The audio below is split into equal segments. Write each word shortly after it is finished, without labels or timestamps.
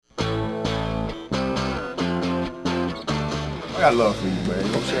got love for you, man.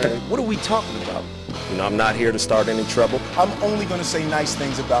 You know what I'm saying? What are we talking about? You know, I'm not here to start any trouble. I'm only going to say nice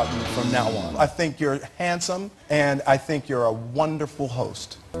things about you from now on. I think you're handsome, and I think you're a wonderful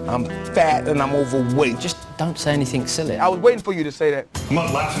host. I'm fat and I'm overweight. Just don't say anything silly. I was waiting for you to say that. I'm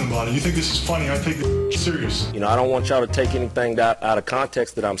not laughing about it. You think this is funny? I take it serious. You know, I don't want y'all to take anything out of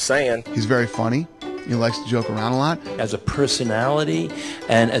context that I'm saying. He's very funny. He likes to joke around a lot. As a personality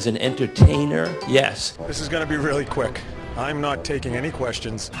and as an entertainer, yes. This is going to be really quick. I'm not taking any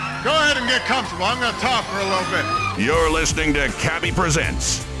questions. Go ahead and get comfortable. I'm going to talk for a little bit. You're listening to Cabbie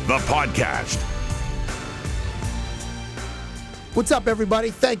Presents, the podcast. What's up, everybody?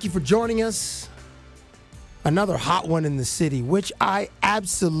 Thank you for joining us. Another hot one in the city, which I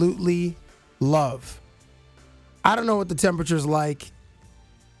absolutely love. I don't know what the temperature's like,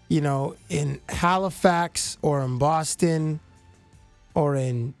 you know, in Halifax or in Boston or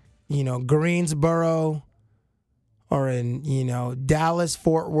in, Greensboro or in, Dallas,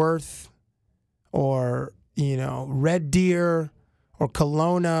 Fort Worth or, Red Deer or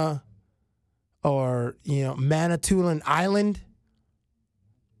Kelowna or, Manitoulin Island.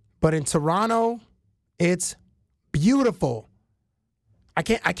 But in Toronto, it's beautiful. I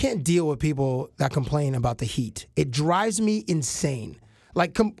can't deal with people that complain about the heat. It drives me insane.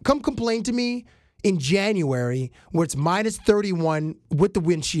 Like, come complain to me in January where it's minus 31 with the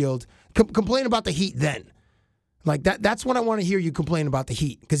windshield. Complain about the heat then. Like, that's when I want to hear you complain about the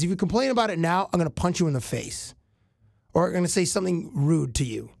heat. Because if you complain about it now, I'm going to punch you in the face. Or I'm going to say something rude to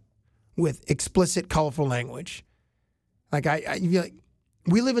you with explicit, colorful language. Like,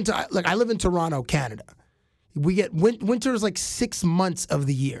 we live I live in Toronto, Canada. We get winter is like 6 months of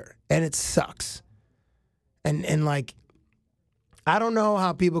the year, and it sucks. And like, I don't know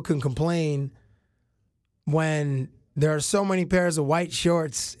how people can complain when there are so many pairs of white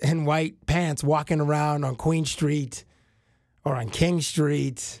shorts and white pants walking around on Queen Street or on King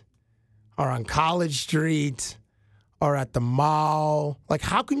Street or on College Street or at the mall. Like,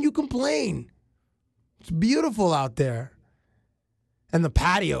 how can you complain? It's beautiful out there. And the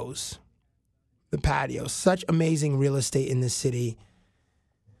patios, such amazing real estate in this city.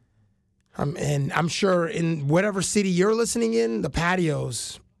 And I'm sure in whatever city you're listening in, the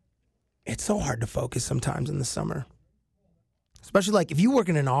patios, it's so hard to focus sometimes in the summer. Especially like if you work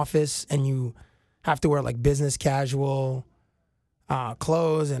in an office and you have to wear like business casual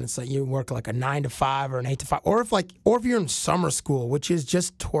clothes and it's like you work like a 9 to 5 or an 8 to 5. Or if you're in summer school, which is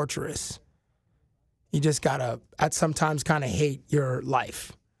just torturous. You just gotta at sometimes kind of hate your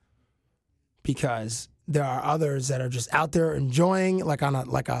life because there are others that are just out there enjoying like on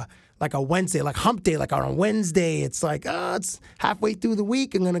a Wednesday, like hump day, like on a Wednesday. It's like, it's halfway through the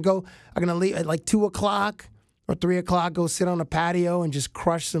week. I'm gonna leave at like 2 o'clock or 3 o'clock, go sit on a patio and just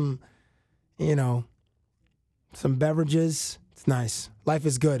crush some beverages. It's nice. Life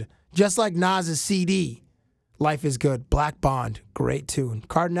is good. Just like Nas's CD. Life is Good. Black Bond, great tune.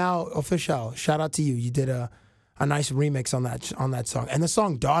 Cardinal Official, shout out to you. You did a nice remix on that song. And the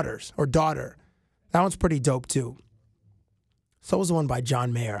song Daughter, that one's pretty dope too. So was the one by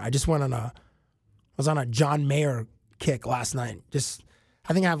John Mayer. I was on a John Mayer kick last night.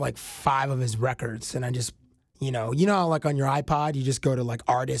 I think I have like 5 of his records, and I just, how like on your iPod, you just go to like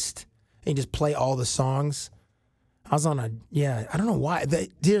artist and you just play all the songs. I was on I don't know why.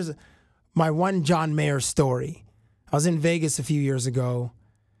 Here's my one John Mayer story. I was in Vegas a few years ago,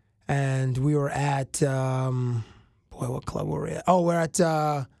 and we were at, what club were we at? Oh, we're at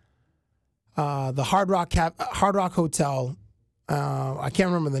the Hard Rock Hotel. I can't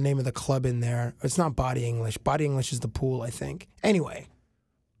remember the name of the club in there. It's not Body English. Body English is the pool, I think. Anyway,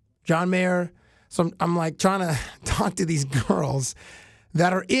 John Mayer. So I'm like trying to talk to these girls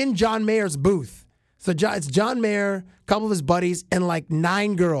that are in John Mayer's booth. So it's John Mayer, a couple of his buddies, and like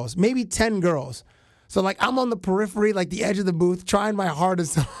 9 girls, maybe 10 girls. So like I'm on the periphery, like the edge of the booth, trying my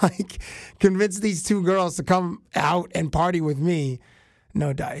hardest to like convince these 2 girls to come out and party with me.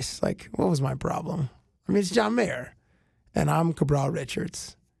 No dice. Like, what was my problem? I mean, it's John Mayer, and I'm Cabral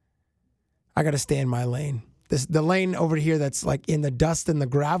Richards. I got to stay in my lane. The lane over here that's like in the dust and the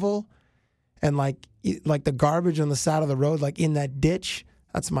gravel and like the garbage on the side of the road, like in that ditch,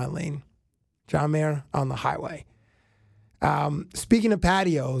 that's my lane. John Mayer on the highway. Speaking of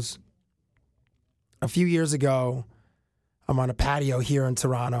patios, a few years ago, I'm on a patio here in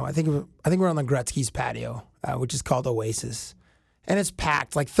Toronto. I think we're on the Gretzky's patio, which is called Oasis, and it's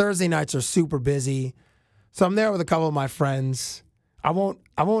packed. Like Thursday nights are super busy, so I'm there with a couple of my friends. I won't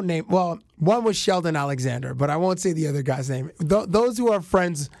name. Well, one was Sheldon Alexander, but I won't say the other guy's name. Those who are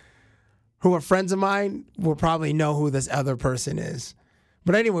friends of mine will probably know who this other person is.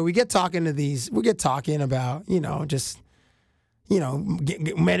 But anyway, we get talking about, just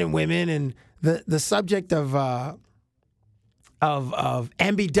men and women, and the subject of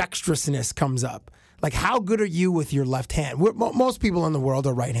ambidextrousness comes up. Like, how good are you with your left hand? Most people in the world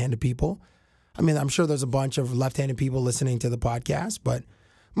are right-handed people. I mean, I'm sure there's a bunch of left-handed people listening to the podcast, but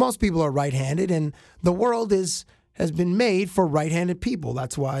most people are right-handed, and the world has been made for right-handed people.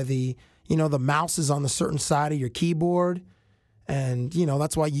 That's why the mouse is on the certain side of your keyboard, and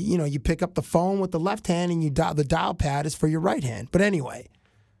that's why you pick up the phone with the left hand, and the dial pad is for your right hand. But anyway,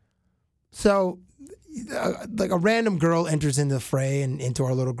 so like a random girl enters into the fray and into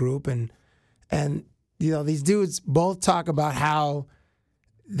our little group, and these dudes both talk about how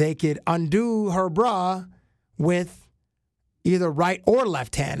they could undo her bra with either right or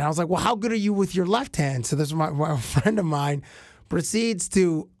left hand. And I was like, well, how good are you with your left hand? So this my friend of mine proceeds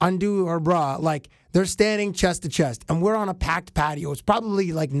to undo her bra. Like, they're standing chest to chest, and we're on a packed patio. It's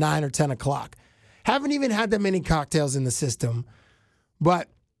probably like 9 or 10 o'clock. Haven't even had that many cocktails in the system, but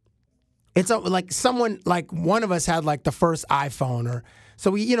it's like one of us had like the first iPhone, or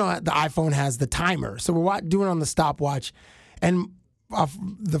so we, the iPhone has the timer. So we're doing it on the stopwatch, and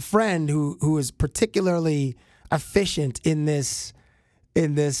the friend who is particularly efficient in this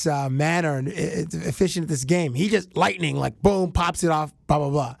manner and efficient at this game, he just lightning, like, boom, pops it off, blah blah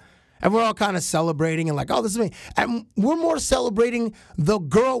blah, and we're all kind of celebrating and like, oh, this is me, and we're more celebrating the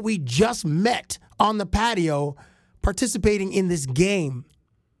girl we just met on the patio participating in this game.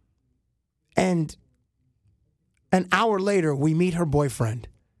 And an hour later, we meet her boyfriend,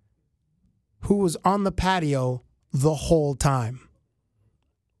 who was on the patio the whole time.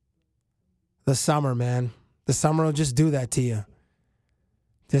 The summer, man. The summer will just do that to you.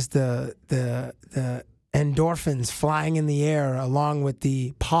 Just the endorphins flying in the air along with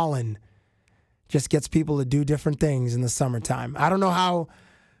the pollen just gets people to do different things in the summertime. I don't know how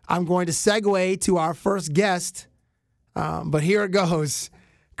I'm going to segue to our first guest, but here it goes.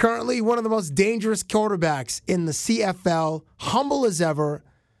 Currently one of the most dangerous quarterbacks in the CFL, humble as ever,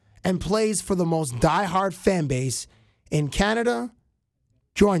 and plays for the most diehard fan base in Canada,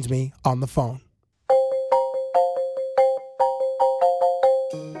 joins me on the phone.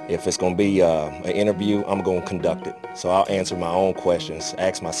 If it's going to be an interview, I'm going to conduct it. So I'll answer my own questions,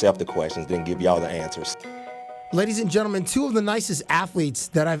 ask myself the questions, then give y'all the answers. Ladies and gentlemen, two of the nicest athletes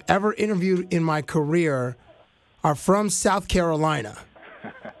that I've ever interviewed in my career are from South Carolina.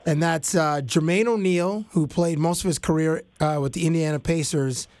 And that's Jermaine O'Neal, who played most of his career with the Indiana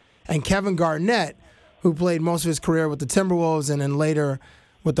Pacers, and Kevin Garnett, who played most of his career with the Timberwolves and then later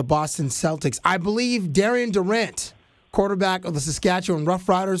with the Boston Celtics. I believe Darian Durant, quarterback of the Saskatchewan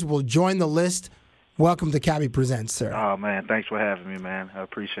Roughriders, will join the list. Welcome to Cabbie Presents, sir. Oh, man, thanks for having me, man. I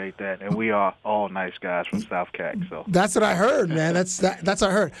appreciate that. And we are all nice guys from South Cac. So that's what I heard, man. That's what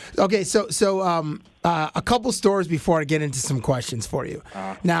I heard. Okay, so a couple stories before I get into some questions for you.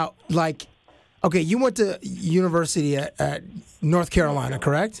 Now, you went to university at North Carolina,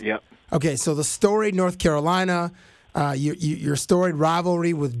 correct? Yep. Okay, so the storied North Carolina, your storied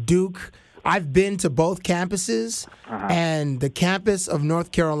rivalry with Duke. I've been to both campuses, and the campus of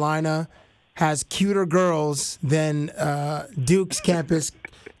North Carolina has cuter girls than Duke's campus.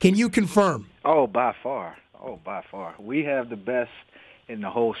 Can you confirm? Oh, by far. We have the best in the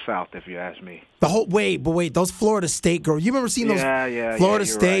whole South, if you ask me. Wait, those Florida State girls. You remember seeing those Florida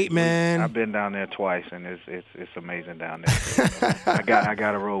State, right. man? I've been down there twice, and it's amazing down there. So, I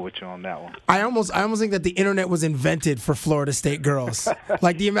got to roll with you on that one. I almost think that the internet was invented for Florida State girls.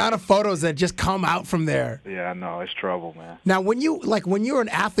 Like the amount of photos that just come out from there. Yeah, I know, it's trouble, man. Now, when you're an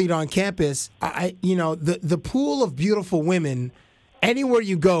athlete on campus, the pool of beautiful women anywhere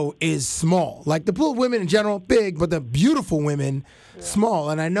you go is small. Like the pool of women in general, big, but the beautiful women,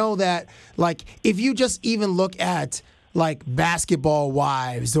 small. And I know that, like, if you just even look at like Basketball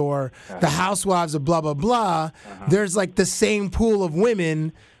Wives or the Housewives of blah blah blah, there's like the same pool of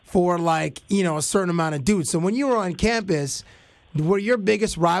women for like a certain amount of dudes. So when you were on campus, were your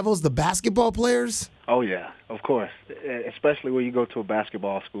biggest rivals the basketball players? Oh yeah, of course. Especially when you go to a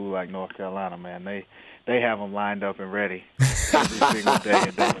basketball school like North Carolina, man. They have them lined up and ready every single day.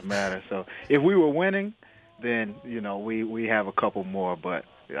 It doesn't matter. So if we were winning, then we have a couple more. But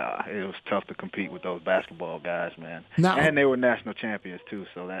it was tough to compete with those basketball guys, man. And they were national champions too,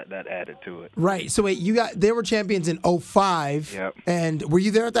 so that added to it. Right. So wait, they were champions in 2005. Yep. And were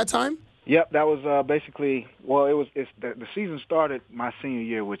you there at that time? Yep, that was basically, the season started my senior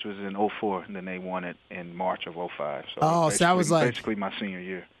year, which was in 2004, and then they won it in March of 2005. So that was basically my senior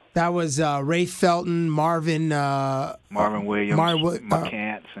year. That was Ray Felton, Marvin Williams,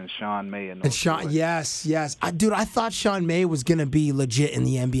 McCants, and Sean May. And Sean, yes. Dude, I thought Sean May was going to be legit in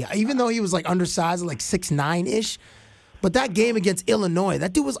the NBA, even though he was like undersized, like 6'9"-ish. But that game against Illinois,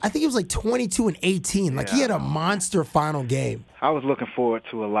 that dude I think he was like 22 and 18. Like, he had a monster final game. I was looking forward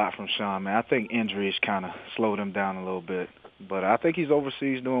to a lot from Sean, man. I think injuries kind of slowed him down a little bit. But I think he's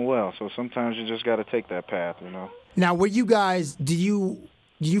overseas doing well. So sometimes you just got to take that path, you know. Now, were you guys, did you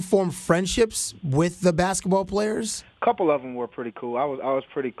form friendships with the basketball players? A couple of them were pretty cool. I was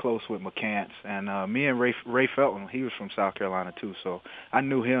pretty close with McCants. And me and Ray Felton, he was from South Carolina too. So I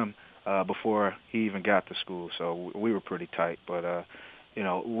knew him before he even got to school. So we were pretty tight. But, you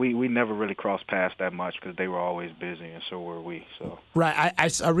know, we never really crossed paths that much because they were always busy, and so were we. So right.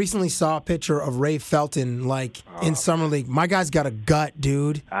 I recently saw a picture of Ray Felton, like, in Summer League. My guy's got a gut,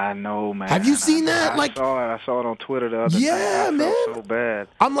 dude. I know, man. Have you seen that? I saw it on Twitter the other day. Yeah, man. Felt so bad.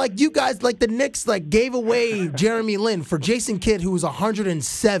 I'm like, you guys, like, the Knicks, like, gave away Jeremy Lin for Jason Kidd, who was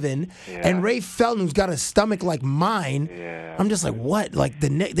 107, and Ray Felton, who's got a stomach like mine. Yeah. I'm just like, what? Like, the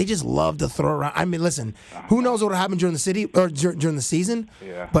Knicks, they just love to throw around. I mean, listen, who knows what will happen during the city or during the season?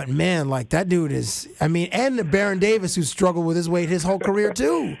 Yeah. But, man, like, that dude is, I mean, and Baron Davis, who struggled with his weight his whole career,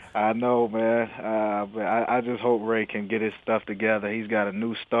 too. I know, man. But I just hope Ray can get his stuff together. He's got a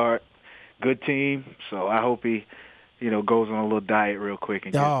new start, good team. So I hope he, you know, goes on a little diet real quick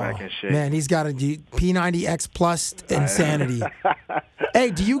and gets back in shape. Man, he's got a P90X plus insanity.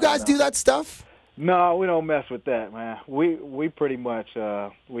 Hey, do you guys do that stuff? No, we don't mess with that, man. We pretty much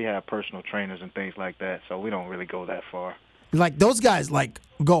we have personal trainers and things like that, so we don't really go that far. Like, those guys, like,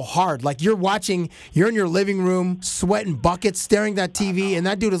 go hard. Like, you're in your living room, sweating buckets, staring at that TV, and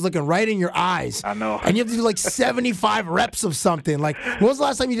that dude is looking right in your eyes. I know. And you have to do, like, 75 reps of something. Like, when was the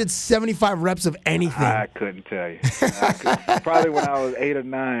last time you did 75 reps of anything? I couldn't tell you. Probably when I was 8 or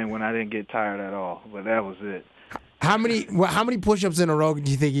 9 when I didn't get tired at all, but that was it. How many push-ups in a row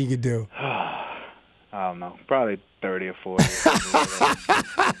do you think you could do? I don't know, probably 30 or 40.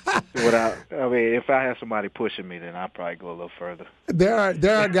 If I had somebody pushing me, then I'd probably go a little further. There are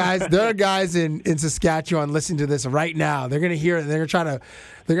guys in Saskatchewan listening to this right now. They're gonna hear it. They're gonna try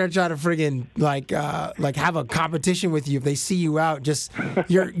to friggin' like have a competition with you if they see you out. Just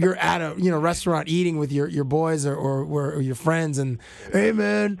you're at a restaurant eating with your boys or your friends, and hey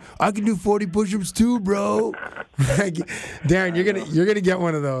man, I can do 40 push-ups too, bro. Like, Darren, you're gonna get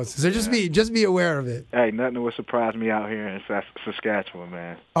one of those. So just be aware of it. Hey, nothing would surprise me out here in Saskatchewan,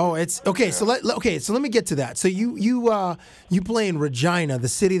 man. Oh, it's okay. Yeah. So let me get to that. So you play in Regina, the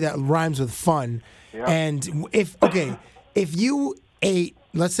city that rhymes with fun. Yeah. And if you ate,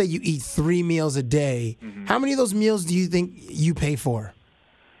 let's say you eat 3 meals a day, how many of those meals do you think you pay for?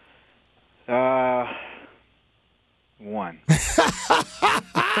 1. 1.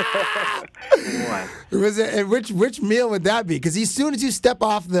 Which meal would that be? Because as soon as you step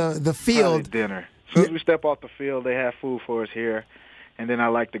off the field, probably dinner. As soon as we step off the field, they have food for us here, and then I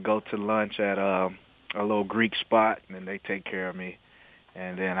like to go to lunch at a little Greek spot, and then they take care of me,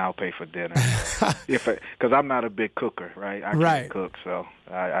 and then I'll pay for dinner. Because I'm not a big cooker, right? I can't cook, so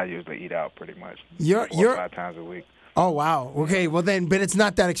I usually eat out pretty much 4 or 5 times a week. Oh, wow. Okay, well then, but it's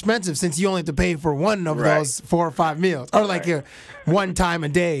not that expensive since you only have to pay for one of those 4 or 5 meals, or like one time a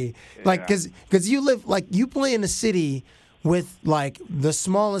day. Yeah. Like, because you play in a city with like the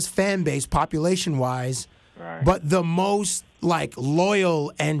smallest fan base population-wise, but the most like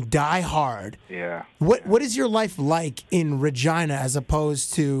loyal and diehard. Yeah. What is your life like in Regina as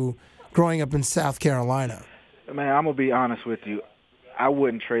opposed to growing up in South Carolina? Man, I'm gonna be honest with you. I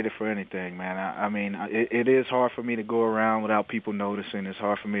wouldn't trade it for anything, man. I mean, it is hard for me to go around without people noticing. It's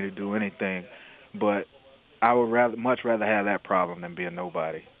hard for me to do anything, but I would much rather have that problem than be a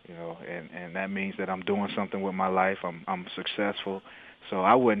nobody, you know. And that means that I'm doing something with my life. I'm successful, so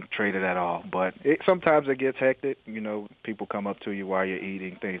I wouldn't trade it at all. But sometimes it gets hectic, you know. People come up to you while you're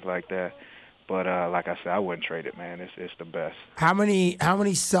eating, things like that. But like I said, I wouldn't trade it, man. It's the best. How many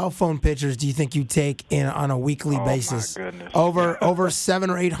cell phone pictures do you think you take on a weekly basis? Oh my goodness. Over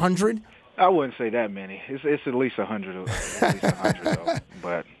 700 or 800? I wouldn't say that many. It's at least 100. Though.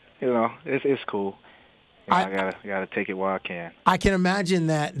 But you know, it's cool. You know, I gotta take it while I can. I can imagine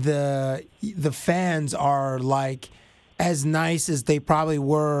that the fans are like as nice as they probably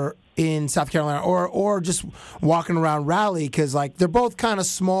were in South Carolina or just walking around Raleigh, because like they're both kind of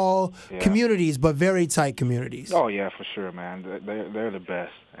small communities but very tight communities. Oh yeah, for sure, man. They're the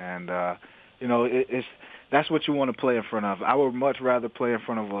best, and you know that's what you want to play in front of. I would much rather play in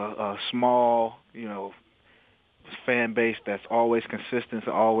front of a small, you know, fan base that's always consistent,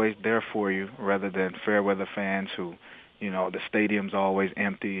 always there for you, rather than fair weather fans who, you know, the stadium's always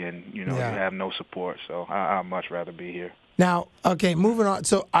empty and you know you have no support. So I'd much rather be here. Now, okay, moving on.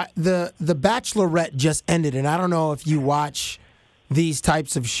 So the Bachelorette just ended, and I don't know if you watch these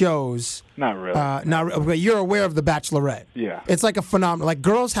types of shows. Not really. But you're aware of the Bachelorette. Yeah. It's like a phenomenon. Like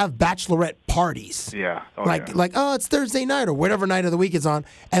girls have Bachelorette parties. Yeah. Oh, like yeah. like it's Thursday night or whatever night of the week it's on,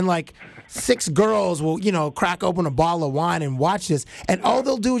 and like 6 girls will crack open a bottle of wine and watch this, and all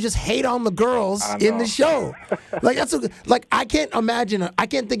they'll do is just hate on the girls in the show. Like I can't imagine. I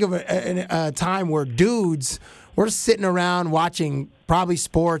can't think of a time where dudes were sitting around watching probably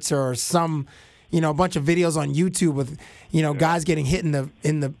sports or some. A bunch of videos on YouTube with, guys getting hit in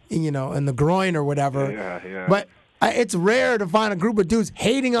the groin or whatever. Yeah. But it's rare to find a group of dudes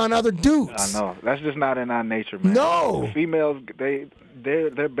hating on other dudes. I know. That's just not in our nature, man. No. The females,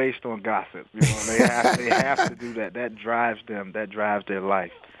 they're based on gossip. They have to do that. That drives them. That drives their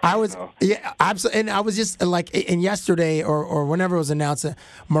life. Absolutely. And I was just and yesterday or whenever it was announced that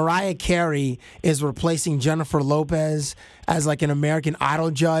Mariah Carey is replacing Jennifer Lopez as like an American Idol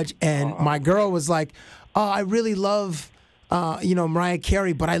judge, and my girl was like, "Oh, I really love." Mariah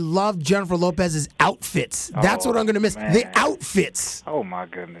Carey, but I love Jennifer Lopez's outfits. That's what I'm going to miss. Man. The outfits. Oh my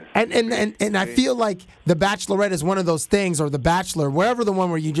goodness. And I feel like The Bachelorette is one of those things, or The Bachelor, wherever the one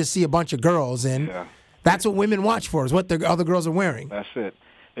where you just see a bunch of girls, and that's what women watch for, is what the other girls are wearing. That's it.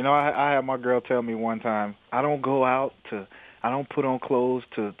 I had my girl tell me one time, I don't put on clothes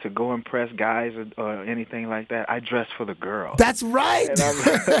to go impress guys or anything like that. I dress for the girls. That's right. And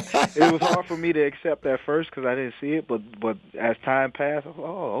it was hard for me to accept that first because I didn't see it, but as time passed,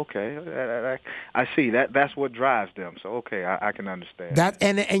 okay, I see that. That's what drives them. So okay, I can understand that.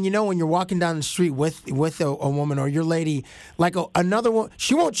 And when you're walking down the street with a woman or your lady, like another one,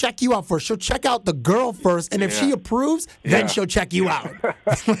 she won't check you out first. She'll check out the girl first, and if she approves, then she'll check you out.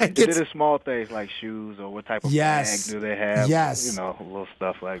 It's the small things like shoes or what type of bag do they have. Yes. Little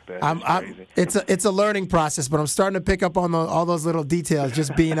stuff like that. It's a learning process, but I'm starting to pick up on all those little details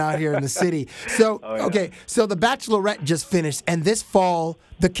just being out here in the city. So, okay, so The Bachelorette just finished, and this fall,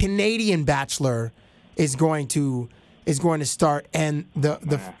 the Canadian Bachelor is going to start, and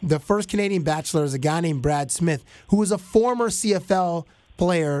the first Canadian Bachelor is a guy named Brad Smith, who was a former CFL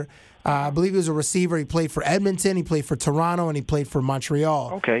player. I believe he was a receiver. He played for Edmonton, he played for Toronto, and he played for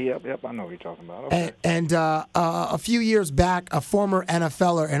Montreal. Okay, yep, I know what you're talking about. Okay. And a few years back, a former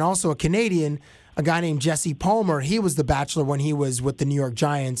NFLer and also a Canadian, a guy named Jesse Palmer, he was the Bachelor when he was with the New York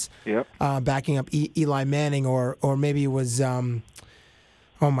Giants, backing up Eli Manning, or maybe it was, oh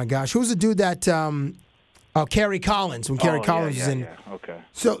my gosh, who's the dude that, Kerry Collins, when Kerry Collins was in. Yeah, okay.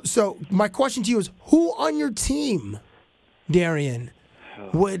 So my question to you is, who on your team, Darian,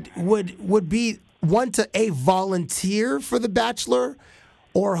 would be one to volunteer for The Bachelor,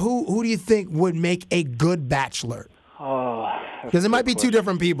 or who do you think would make a good Bachelor? Because it might be two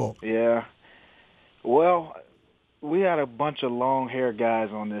different people. Yeah. Well, we had a bunch of long-haired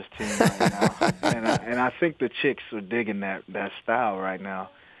guys on this team right now, and I think the chicks are digging that style right now.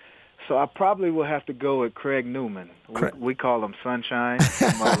 So I probably will have to go with Craig Newman. We call him Sunshine.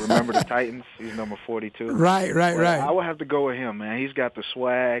 Remember the Titans? He's number 42. Right. I will have to go with him, man. He's got the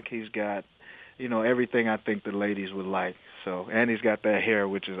swag. He's got, everything I think the ladies would like. So, and he's got that hair,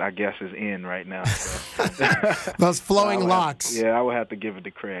 which is, I guess, is in right now. So. Those flowing locks. I would have to give it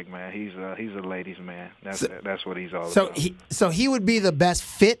to Craig, man. He's a ladies' man. That's what he's all about. So he would be the best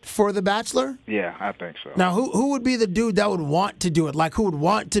fit for The Bachelor? Yeah, I think so. Now, who would be the dude that would want to do it? Like, who would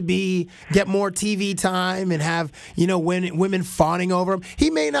want to get more TV time and have women fawning over him? He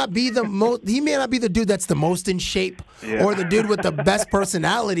may not be the most. He may not be the dude that's the most in shape, or the dude with the best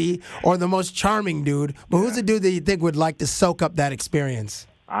personality, or the most charming dude. But who's the dude that you think would like to soak up that experience?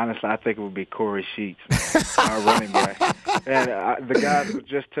 Honestly, I think it would be Corey Sheets, man, our running back. And the guy was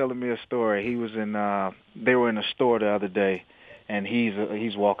just telling me a story. He was they were in a store the other day, and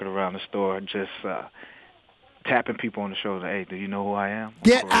he's walking around the store just tapping people on the shoulder. Hey, do you know who I am?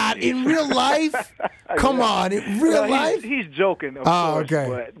 Get out in real life? Come on, in real life? He's joking, of course.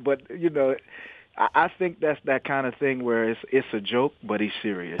 Okay. But I think that's that kind of thing where it's a joke, but he's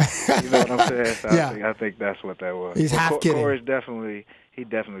serious. You know what I'm saying? So I think that's what that was. He's half kidding. Corey's definitely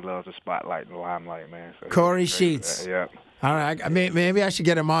loves the spotlight and the limelight, man. So Corey Sheets. Yeah. All right, maybe I should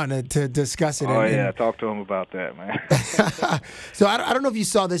get him on to discuss it. Talk to him about that, man. So I don't know if you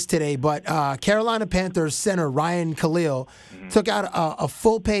saw this today, but Carolina Panthers center Ryan Khalil took out a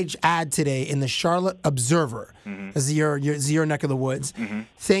full-page ad today in the Charlotte Observer, as your neck of the woods,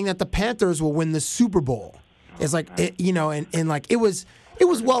 saying that the Panthers will win the Super Bowl. It's like it was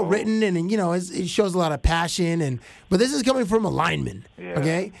well written, and it shows a lot of passion, but this is coming from a lineman.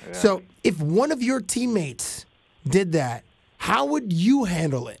 Okay, so if one of your teammates did that, how would you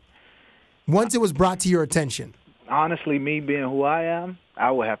handle it once it was brought to your attention? Honestly, me being who I am, I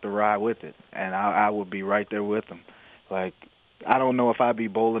would have to ride with it, and I would be right there with them. Like, I don't know if I'd be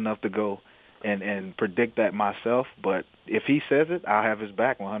bold enough to go and predict that myself, but if he says it, I'll have his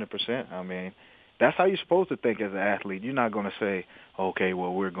back 100%. I mean, that's how you're supposed to think as an athlete. You're not going to say, okay,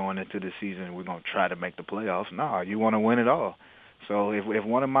 well, we're going into the season and we're going to try to make the playoffs. No, you want to win it all. So if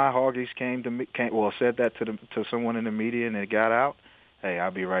one of my Hoggies said that to someone in the media and it got out, hey,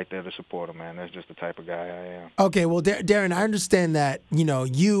 I'll be right there to support him, man. That's just the type of guy I am. Okay, well, Darren, I understand that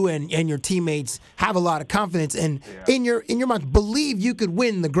you and your teammates have a lot of confidence, and in your mind, believe you could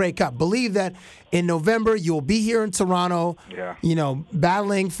win the Grey Cup. Believe that in November you'll be here in Toronto. Yeah.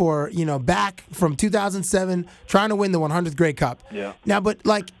 Battling for back from 2007, trying to win the 100th Grey Cup. Yeah. Now, but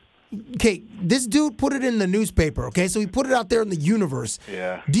okay, this dude put it in the newspaper. Okay, so he put it out there in the universe.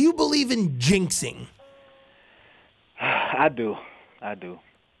 Yeah. Do you believe in jinxing? I do.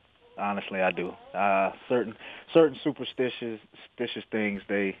 Honestly, I do. Certain superstitious things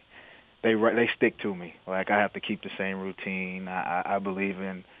they stick to me. Like I have to keep the same routine. I believe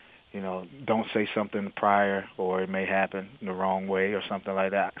in, don't say something prior or it may happen the wrong way or something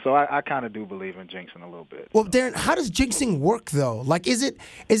like that. So I kind of do believe in jinxing a little bit. Well, Darren, how does jinxing work though? Like, is it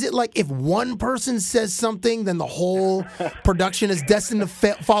like if one person says something, then the whole production is destined to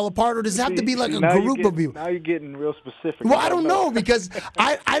fall apart, or does it have to be like a group of you? Now you're getting real specific. Well, I don't know because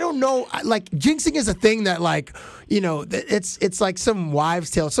I don't know. Like jinxing is a thing that it's like some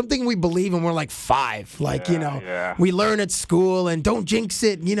wives' tale, something we believe when we're like 5. Like we learn at school and don't jinx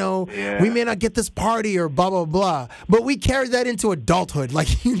it. We may not get this party or blah blah blah, but we carry that into adulthood.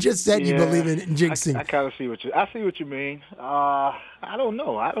 Like you just said, you believe in jinxing. I kind of see what you mean. I don't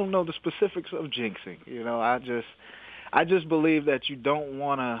know. I don't know the specifics of jinxing. I just believe that you don't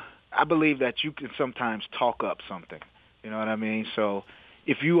want to. I believe that you can sometimes talk up something. You know what I mean? So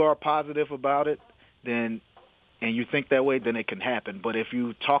if you are positive about it, and you think that way, then it can happen. But if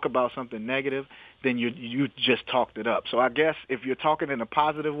you talk about something negative, then you just talked it up. So I guess if you're talking in a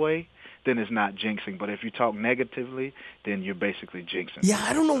positive way, then it's not jinxing. But if you talk negatively, then you're basically jinxing. Yeah,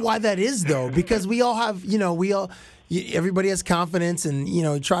 I don't know why that is though, because we all have, everybody has confidence and,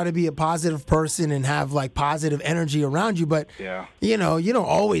 you try to be a positive person and have like positive energy around you. But, you don't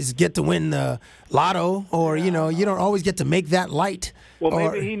always get to win the lotto or, you don't always get to make that light. Well,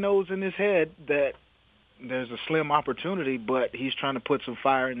 maybe he knows in his head that there's a slim opportunity, but he's trying to put some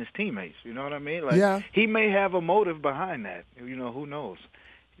fire in his teammates. You know what I mean? Like, he may have a motive behind that. Who knows?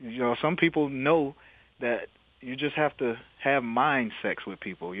 Some people know that you just have to have mind sex with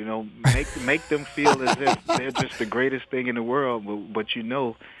people. Make them feel as if they're just the greatest thing in the world, but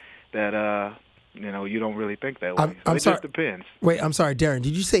that you don't really think that way. I'm it sorry. just depends. Wait, I'm sorry, Darren.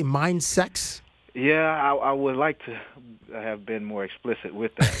 Did you say mind sex? Yeah, I would like to have been more explicit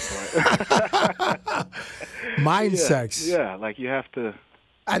with that. Mind sex. Yeah, like you have to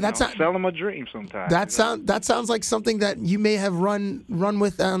sell them a dream sometimes. That sounds like something that you may have run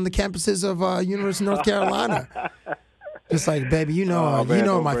with on the campuses of University of North Carolina. Just like, baby, you know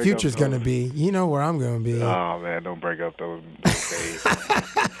what my future's going to be. You know where I'm going to be. Oh, man, don't break up those days.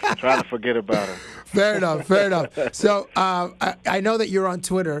 Try to forget about it. Fair enough. So I know that you're on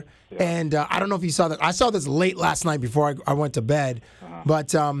Twitter, and I don't know if you saw that. I saw this late last night before I went to bed.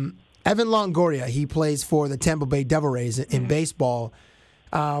 But Evan Longoria, he plays for the Tampa Bay Devil Rays in baseball.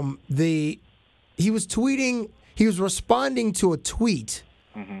 He was tweeting. He was responding to a tweet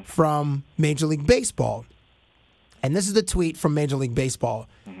from Major League Baseball. And this is the tweet from Major League Baseball.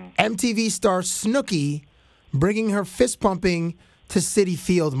 MTV star Snooki bringing her fist pumping to Citi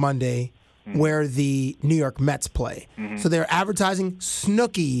Field Monday, where the New York Mets play. So they're advertising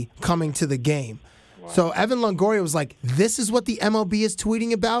Snooki coming to the game. Wow. So Evan Longoria was like, this is what the MLB is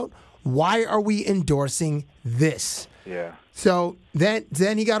tweeting about? Why are we endorsing this? Yeah. So then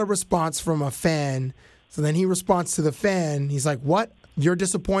he got a response from a fan. So then he responds to the fan. He's like, what? You're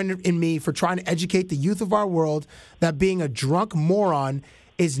disappointed in me for trying to educate the youth of our world that being a drunk moron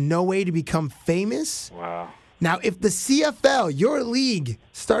is no way to become famous? Wow. Now, if the CFL, your league,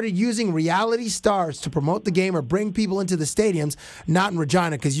 started using reality stars to promote the game or bring people into the stadiums, not in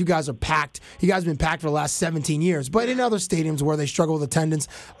Regina because you guys are packed. You guys have been packed for the last 17 years. But in other stadiums where they struggle with attendance,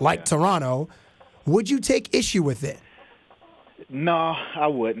 like Toronto, would you take issue with it? No, I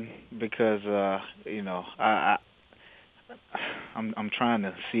wouldn't because, I'm trying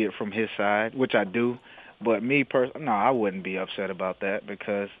to see it from his side, which I do. But me personally, no, I wouldn't be upset about that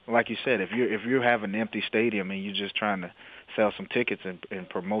because, like you said, if you have an empty stadium and you're just trying to sell some tickets and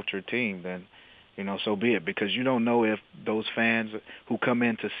promote your team, then so be it. Because you don't know if those fans who come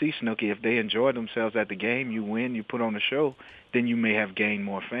in to see Snooki, if they enjoy themselves at the game, you win, you put on a show, then you may have gained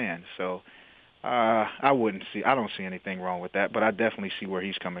more fans. So I don't see anything wrong with that. But I definitely see where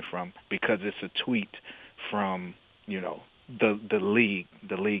he's coming from because it's a tweet from the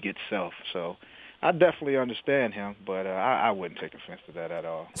league itself. So I definitely understand him, but I wouldn't take offense to that at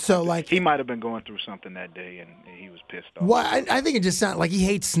all. So, like, he might have been going through something that day, and he was pissed off. Well, I think it just sounds like he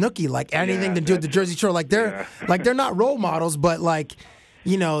hates Snooki, like anything Yeah, to do with the that's- Jersey Shore. Like they're not role models, but like,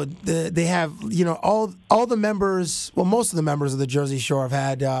 you know, they have, you know, all the members. Well, most of the members of the Jersey Shore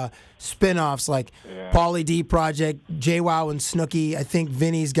have had spin-offs like Pauly D Project, JWoww and Snooki. I think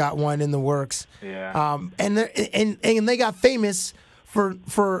Vinny's got one in the works. Yeah. And they got famous for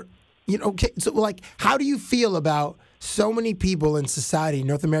you know. Okay, so like, how do you feel about so many people in society,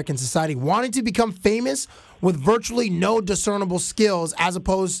 North American society, wanting to become famous with virtually no discernible skills, as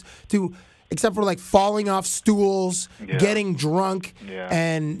opposed to, except for like falling off stools, getting drunk,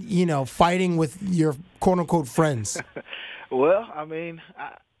 and, you know, fighting with your quote-unquote friends? Well, I mean,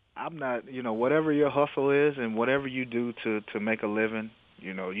 I'm not, you know, whatever your hustle is and whatever you do to make a living,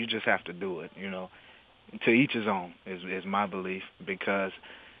 you know, you just have to do it, you know. To each his own is my belief, because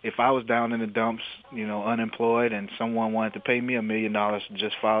if I was down in the dumps, you know, unemployed, and someone wanted to pay me $1 million to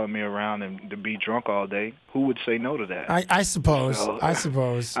just follow me around and to be drunk all day, who would say no to that? I suppose. So, I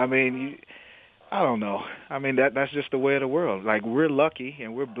suppose. I mean, I don't know. I mean, that's just the way of the world. Like, we're lucky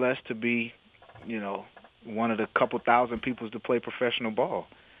and we're blessed to be, you know, one of the couple thousand people to play professional ball.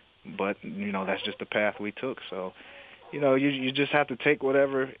 But, you know, that's just the path we took. So, you know, you just have to take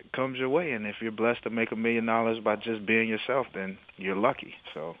whatever comes your way. And if you're blessed to make $1 million by just being yourself, then you're lucky.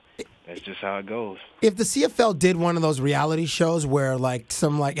 So that's just how it goes. If the CFL did one of those reality shows where like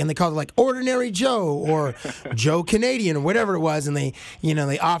and they called it like Ordinary Joe or Joe Canadian or whatever it was, and they, you know,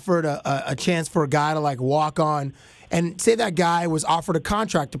 they offered a chance for a guy to like walk on, and say that guy was offered a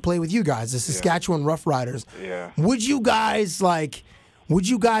contract to play with you guys, the Saskatchewan Roughriders. Yeah. Would you guys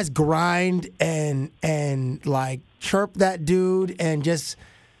grind and like chirp that dude and just,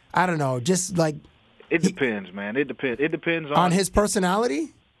 I don't know, just like... It depends, man. It depends on his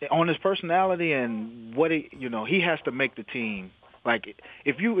personality? On his personality and what he has to make the team. Like,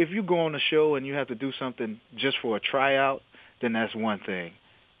 if you go on a show and you have to do something just for a tryout, then that's one thing.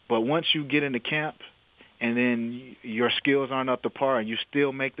 But once you get into camp and then your skills aren't up to par and you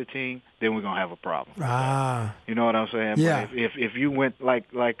still make the team, then we're gonna have a problem. You know what I'm saying? Yeah. But if you went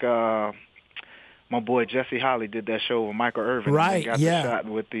like my boy Jesse Holly did that show with Michael Irvin. Right, and got the shot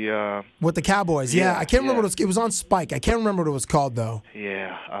with the Cowboys. Yeah, I can't remember what it was on Spike. I can't remember what it was called though.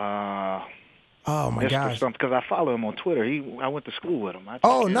 Yeah. Oh my gosh. Because I follow him on Twitter. I went to school with him.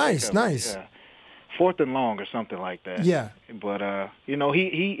 Nice. Yeah. 4th and Long or something like that. Yeah. But you know,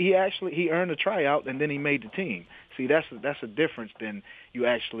 he actually earned a tryout and then he made the team. See, that's a difference than you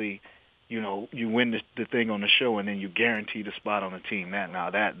actually, you know, you win the thing on the show and then you guarantee the spot on the team.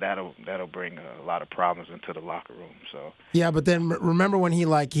 That'll bring a lot of problems into the locker room. So yeah, but then remember when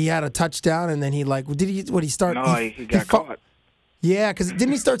he had a touchdown and then he start? No, he got caught. Yeah, because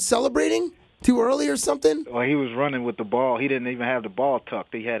didn't he start celebrating too early or something? Well, he was running with the ball. He didn't even have the ball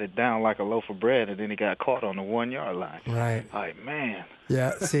tucked. He had it down like a loaf of bread, and then he got caught on the 1-yard line. Right. Like, man.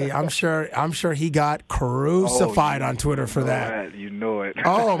 Yeah. See, I'm sure he got crucified on Twitter for that. You know it.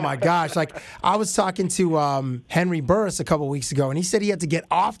 Oh my gosh! Like, I was talking to Henry Burris a couple weeks ago, and he said he had to get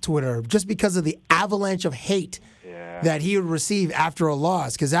off Twitter just because of the avalanche of hate that he would receive after a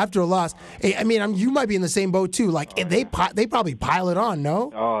loss. Because after a loss, I mean, you might be in the same boat too. Like, they probably pile it on,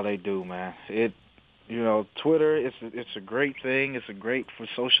 no? Oh, they do, man. You know, Twitter, it's a great thing. It's great for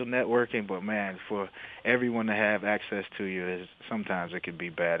social networking, but man, for everyone to have access to you, sometimes it can be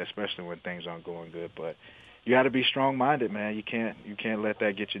bad, especially when things aren't going good. But you got to be strong-minded, man. You can't let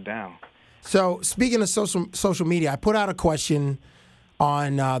that get you down. So, speaking of social media, I put out a question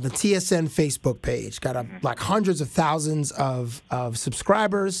on the TSN Facebook page. Got like hundreds of thousands of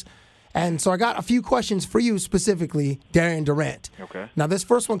subscribers. And so I got a few questions for you specifically, Darian Durant. Okay. Now this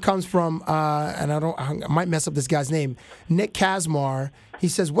first one comes from, and I might mess up this guy's name, Nick Kasmar. He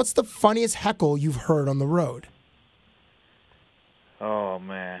says, "What's the funniest heckle you've heard on the road?" Oh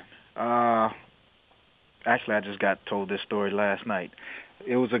man. Actually, I just got told this story last night.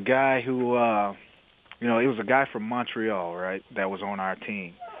 It was a guy who, it was a guy from Montreal, right, that was on our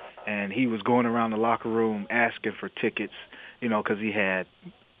team, and he was going around the locker room asking for tickets, you know, because he had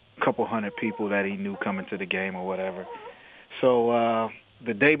couple hundred people that he knew coming to the game or whatever. So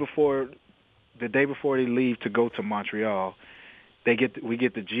the day before they leave to go to Montreal, we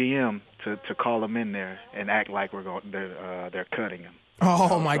get the GM to call him in there and act like they're cutting him.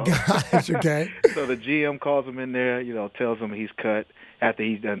 Oh my gosh! Okay. So the GM calls him in there, you know, tells him he's cut after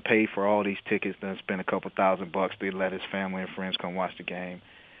he's done paid for all these tickets, done spent a couple $1,000 to let his family and friends come watch the game.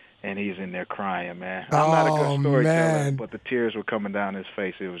 and he's in there crying, man. I'm not a good storyteller, man. but the tears were coming down his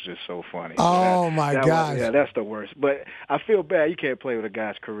face. It was just so funny. Oh, my gosh. Yeah, that's the worst. But I feel bad. You can't play with a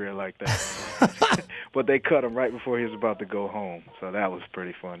guy's career like that. But they cut him right before he was about to go home, so that was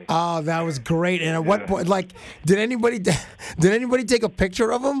pretty funny. Oh, that was great. And at what point, like, did anybody take a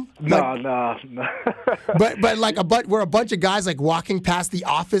picture of him? No. but were a bunch of guys like walking past the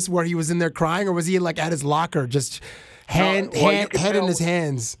office where he was in there crying, or was he like at his locker just head in his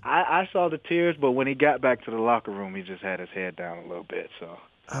hands? I saw the tears, but when he got back to the locker room, he just had his head down a little bit. So.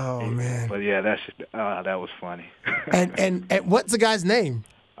 Oh man. But yeah, that was funny. and what's the guy's name?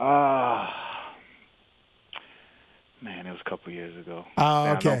 Man, it was a couple years ago. Oh,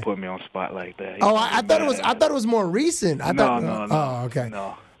 Man, okay. Don't put me on spot like that. I thought it was more recent. No. Oh, okay.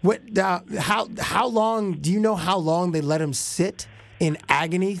 No. What? How long? Do you know how long they let him sit in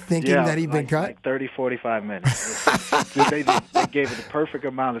agony, thinking that he'd been cut? Like 30, 45 minutes. they gave it the perfect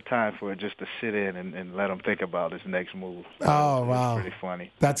amount of time for it just to sit in and let him think about his next move. So wow, it was pretty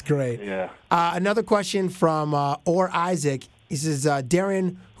funny. That's great. Yeah. Another question from Or Isaac. He says,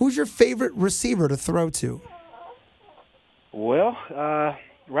 Darian, who's your favorite receiver to throw to? Well,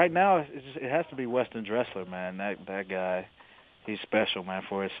 right now it has to be Weston Dressler, man. That guy, he's special, man,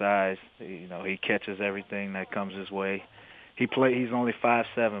 for his size. He catches everything that comes his way. He's only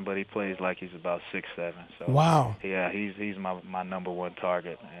 5'7", but he plays like he's about 6'7". So wow. Yeah, he's my number one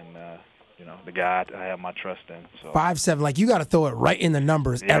target, and the guy I have my trust in. So 5'7", like you got to throw it right in the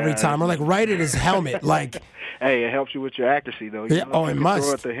numbers every time, or like right at his helmet, like. Hey, it helps you with your accuracy, though. Yeah. Oh, it must.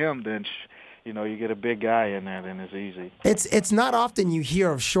 Throw it to him, then. You get a big guy in there, then it's easy. It's not often you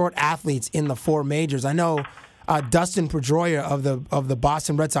hear of short athletes in the four majors. I know Dustin Pedroia of the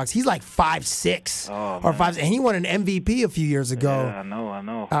Boston Red Sox. He's like 5'6" or 5'6", and he won an MVP a few years ago. Yeah, I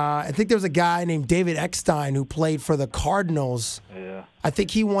know. I think there was a guy named David Eckstein who played for the Cardinals. Yeah. I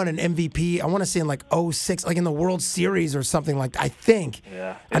think he won an MVP. I want to say in like 06, like in the World Series or something like that. I think.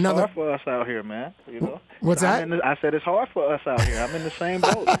 Yeah. It's hard for us out here, man. What's that? I said it's hard for us out here. I'm in the same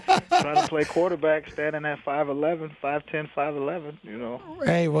boat. Trying to play quarterback, standing at 5'11", 5'10", 5'11",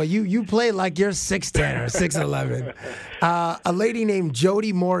 Hey, well, you play like you're 6'10" or 6'11". A lady named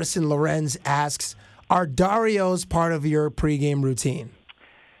Jody Morrison Lorenz asks, are Darios part of your pregame routine?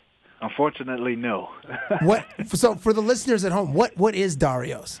 Unfortunately, no. What? So for the listeners at home, what is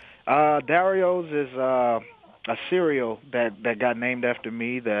Darios? Darios is a cereal that got named after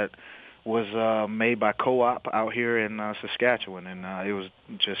me that was made by Co-op out here in Saskatchewan, and it was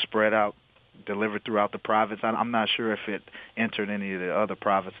just spread out, delivered throughout the province. I'm not sure if it entered any of the other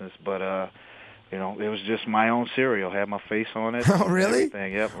provinces, but it was just my own cereal. Had my face on it. Oh, really?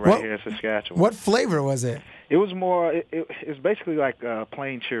 Everything. Yep, here in Saskatchewan. What flavor was it? It was more. It's basically like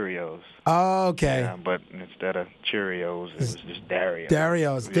plain Cheerios. Oh, okay. Yeah, but instead of Cheerios, it was just Darios.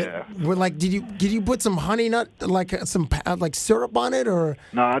 Darios. Yeah. Did you put some honey nut, like some like syrup on it, or?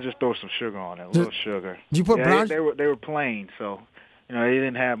 No, I just throw some sugar on it, a little sugar. Did you put brown? They were plain, so they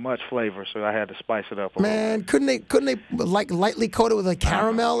didn't have much flavor, so I had to spice it up a little. Man, couldn't they like lightly coat it with like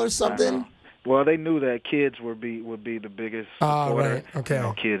caramel or something? Well, they knew that kids would be the biggest supporter. Right. Okay.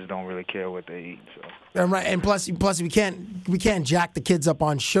 Kids don't really care what they eat, so. Right, and plus we can't jack the kids up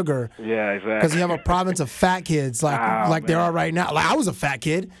on sugar. Yeah, exactly. Because you have a province of fat kids like there are right now. Like I was a fat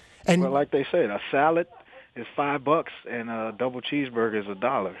kid, and well, like they said, a salad is $5 and a double cheeseburger is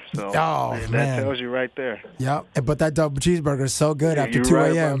 $1. So that tells you right there. Yep, but that double cheeseburger is so good after 2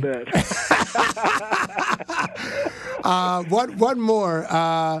 a.m. Right about that. One more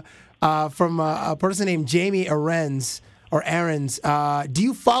from a person named Jamie Ahrens. Do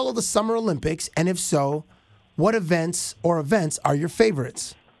you follow the Summer Olympics? And if so, what events are your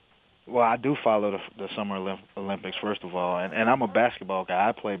favorites? Well, I do follow the Summer Olympics, first of all. And I'm a basketball guy.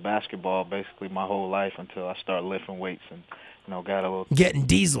 I played basketball basically my whole life until I started lifting weights and, got a little... Getting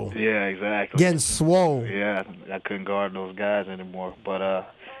diesel. Yeah, exactly. Getting swole. Yeah, I couldn't guard those guys anymore. But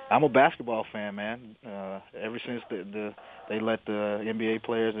I'm a basketball fan, man. Ever since they let the NBA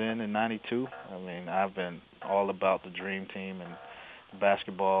players in '92, I've been all about the Dream Team and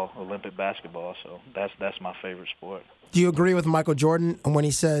basketball, Olympic basketball. So that's my favorite sport. Do you agree with Michael Jordan when he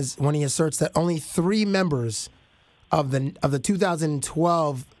asserts that only 3 members of the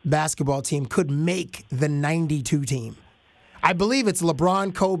 2012 basketball team could make the '92 team? I believe it's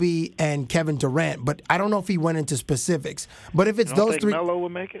LeBron, Kobe, and Kevin Durant, but I don't know if he went into specifics. But if it's those 3, Melo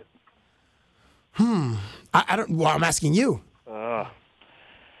would make it. I don't. Well, I'm asking you.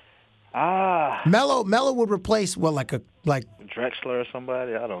 Melo would replace like Drexler or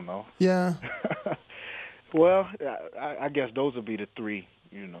somebody. I don't know. Yeah. Well, I guess those would be the 3,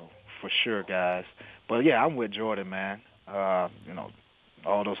 for sure, guys. But yeah, I'm with Jordan, man.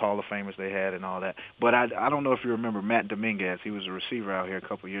 all those Hall of Famers they had and all that. But I don't know if you remember Matt Dominguez. He was a receiver out here a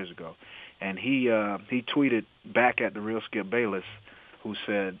couple years ago, and he tweeted back at the real Skip Bayless, who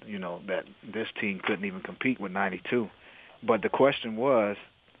said, that this team couldn't even compete with 92. But the question was,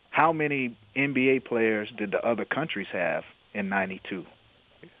 how many NBA players did the other countries have in 92?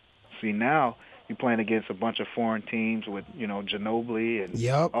 See, now you're playing against a bunch of foreign teams with, Ginobili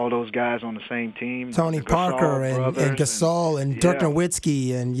and all those guys on the same team. Tony Parker and Gasol and Dirk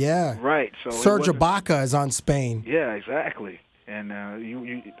Nowitzki and Right. So Serge Ibaka is on Spain. Yeah, exactly. And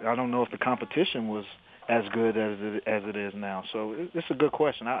I don't know if the competition was as good as it is now. So it's a good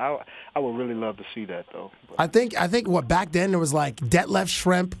question. I would really love to see that, though. But I think what back then there was like Detlef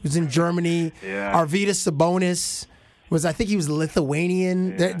Schrempf, who's in Germany. Yeah. Arvydas Sabonis I think he was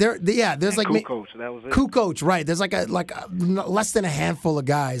Lithuanian. Yeah. There's like Kukoc, that was it. Kukoc, right? There's like less than a handful of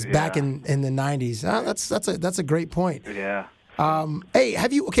guys back in the 90s. That's a great point. Yeah. Hey,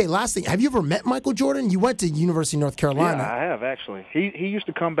 last thing. Have you ever met Michael Jordan? You went to University of North Carolina. Yeah, I have, actually. He used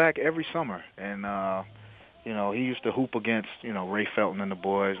to come back every summer, and he used to hoop against, Ray Felton and the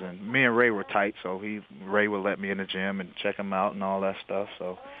boys, and me and Ray were tight, so Ray would let me in the gym and check him out and all that stuff.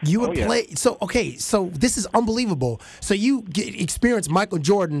 So you would play. So this is unbelievable. So you experienced Michael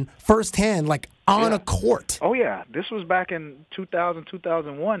Jordan firsthand, like on a court. Oh yeah, this was back in 2000,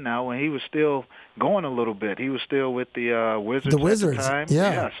 2001. Now, when he was still going a little bit, he was still with the Wizards. The Wizards, at the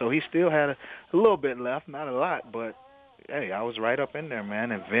time. yeah. So he still had a little bit left, not a lot, but hey, I was right up in there,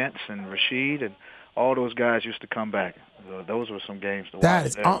 man. And Vince and Rasheed and all those guys used to come back. Those were some games to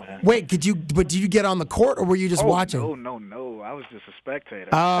watch. Wait, did you get on the court or were you just watching? No. I was just a spectator.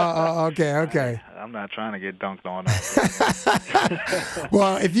 Okay. I'm not trying to get dunked on.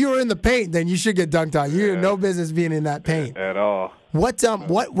 Well, if you were in the paint, then you should get dunked on. You had no business being in that paint at all. What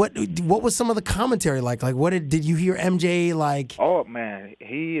was some of the commentary like? Like, what did you hear MJ like? Oh man,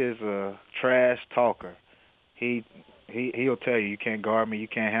 he is a trash talker. He'll tell you can't guard me, you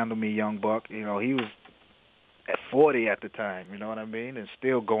can't handle me, young buck. He was at 40 at the time, you know what I mean, and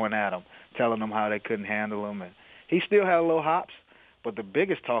still going at him, telling them how they couldn't handle him, and he still had a little hops. But the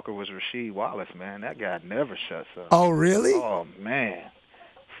biggest talker was Rasheed Wallace, man. That guy never shuts up. Oh, really? Oh man,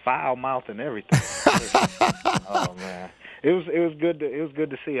 foul mouth and everything. Oh man. It was good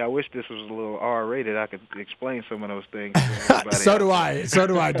to see. I wish this was a little R-rated. I could explain some of those things. So do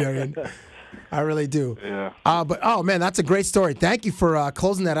I, Darian. I really do. Yeah. But oh man, that's a great story. Thank you for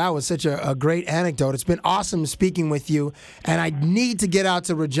closing that out with such a great anecdote. It's been awesome speaking with you, and I need to get out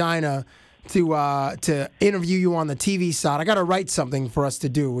to Regina to interview you on the TV side. I got to write something for us to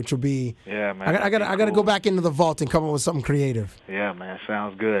do, which will be. Yeah, man. I got to go back into the vault and come up with something creative. Yeah, man.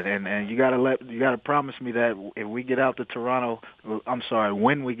 Sounds good. And you got to promise me that if we get out to Toronto,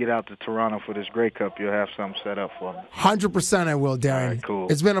 when we get out to Toronto for this Grey Cup, you'll have something set up for me. 100% I will, Darren. All right,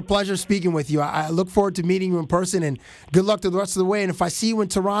 cool. It's been a pleasure speaking with you. I look forward to meeting you in person, and good luck to the rest of the way. And if I see you in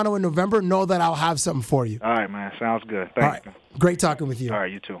Toronto in November, know that I'll have something for you. All right, man. Sounds good. All right. Thanks. Great talking with you. All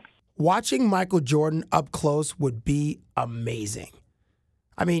right, you too. Watching Michael Jordan up close would be amazing.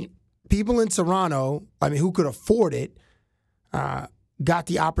 I mean, people in Toronto, who could afford it, got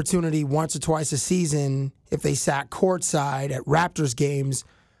the opportunity once or twice a season if they sat courtside at Raptors games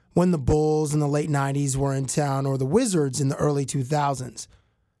when the Bulls in the late 90s were in town or the Wizards in the early 2000s.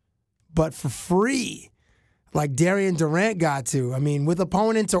 But for free, like Darian Durant got to. I mean, with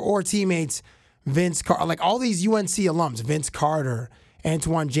opponents or teammates, Vince Carter, like all these UNC alums, Vince Carter,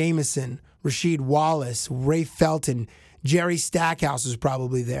 Antoine Jameson, Rasheed Wallace, Ray Felton, Jerry Stackhouse was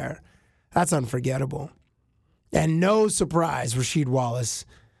probably there. That's unforgettable. And no surprise, Rasheed Wallace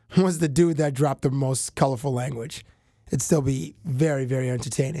was the dude that dropped the most colorful language. It'd still be very, very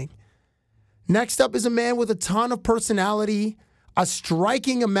entertaining. Next up is a man with a ton of personality, a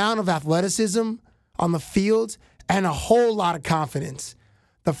striking amount of athleticism on the field, and a whole lot of confidence.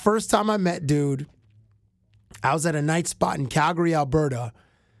 The first time I met dude, I was at a night spot in Calgary, Alberta,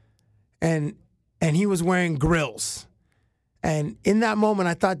 and he was wearing grills. And in that moment,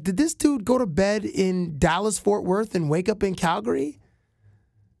 I thought, did this dude go to bed in Dallas, Fort Worth, and wake up in Calgary?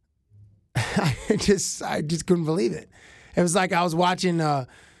 I just couldn't believe it. It was like I was watching a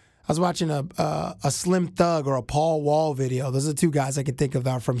Slim Thug or a Paul Wall video. Those are two guys I can think of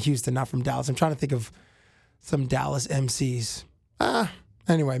that are from Houston, not from Dallas. I'm trying to think of some Dallas MCs.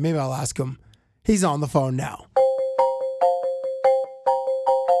 Anyway, maybe I'll ask him. He's on the phone now.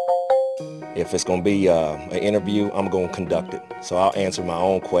 If it's going to be an interview, I'm going to conduct it. So I'll answer my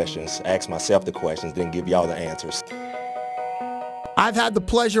own questions, ask myself the questions, then give y'all the answers. I've had the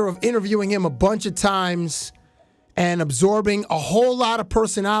pleasure of interviewing him a bunch of times and absorbing a whole lot of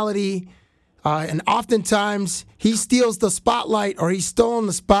personality, And oftentimes he steals the spotlight, or he's stolen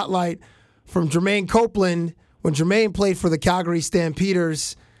the spotlight from Jermaine Copeland when Jermaine played for the Calgary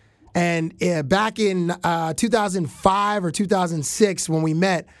Stampeders. And back in 2005 or 2006 when we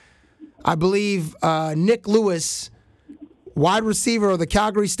met, I believe Nik Lewis, wide receiver of the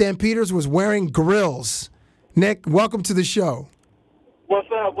Calgary Stampeders, was wearing grills. Nick, welcome to the show. What's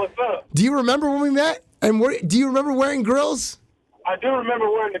up? What's up? Do you remember when we met? And do you remember wearing grills? I do remember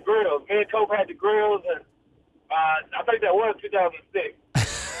wearing the grills. Me and Cope had the grills, and I think that was 2006.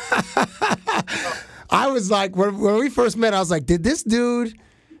 I was like, when we first met, I was like, did this dude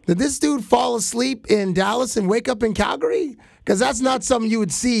fall asleep in Dallas and wake up in Calgary? Because that's not something you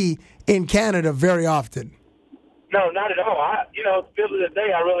would see in Canada very often. No, not at all. Still to this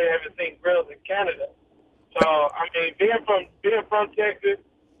day, I really haven't seen grills in Canada. So, I mean, being from Texas,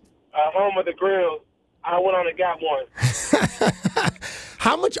 home of the grills, I went on and got one.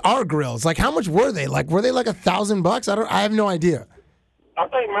 How much are grills? Like, how much were they? Like, were they like $1,000? I have no idea. I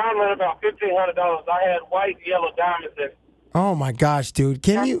think mine went about $1,500. I had white and yellow diamonds in it. Oh my gosh, dude!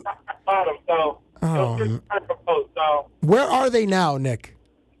 Can you? I bought them, so it was so. Where are they now, Nick?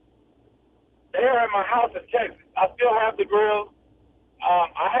 They're at my house in Texas. I still have the grills.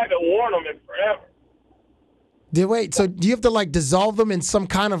 I haven't worn them in forever. So do you have to like dissolve them in some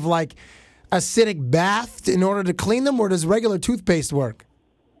kind of like acidic bath in order to clean them, or does regular toothpaste work?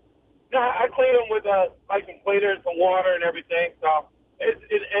 No, I clean them with like some cleaner and some water and everything. So it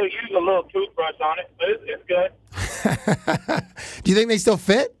use a little toothbrush on it, but it's good. Do you think they still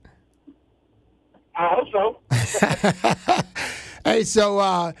fit? I hope so. Hey,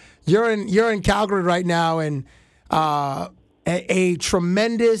 so you're in Calgary right now, and a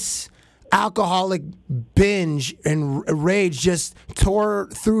tremendous alcoholic binge and rage just tore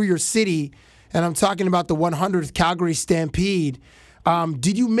through your city, and I'm talking about the 100th Calgary Stampede.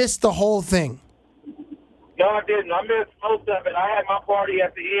 Did you miss the whole thing? No, I didn't. I missed most of it. I had my party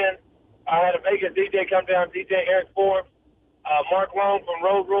at the end. I had a Vegas DJ come down, DJ Eric Forbes. Mark Long from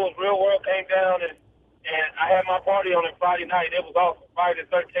Road Rules Real World came down, and I had my party on it Friday night. It was awesome, Friday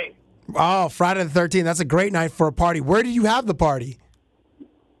the 13th. Oh, Friday the 13th. That's a great night for a party. Where did you have the party?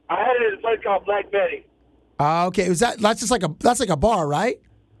 I had it at a place called Black Betty. Okay. That's like a bar, right?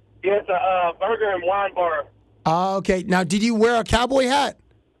 Yeah, it's a burger and wine bar. Okay. Now, did you wear a cowboy hat?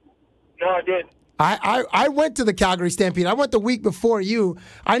 No, I didn't. I went to the Calgary Stampede. I went the week before you.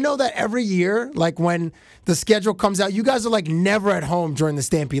 I know that every year, like when the schedule comes out, you guys are like never at home during the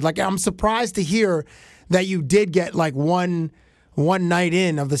Stampede. Like, I'm surprised to hear that you did get like one night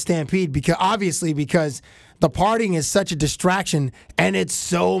in of the Stampede, because the partying is such a distraction and it's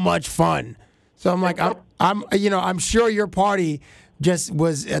so much fun. So I'm like, I'm sure your party just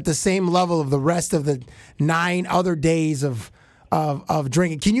was at the same level of the rest of the 9 other days of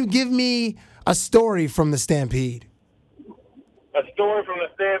drinking. Can you give me a story from the Stampede? A story from the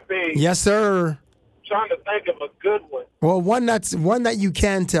Stampede? Yes, sir. I'm trying to think of a good one. Well, one that you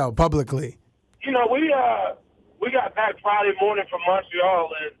can tell publicly. We got back Friday morning from Montreal,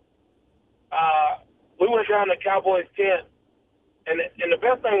 and we went down to Cowboys tent. And the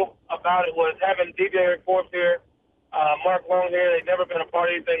best thing about it was having DJ Eric Forbes here, Mark Long here. They'd never been a part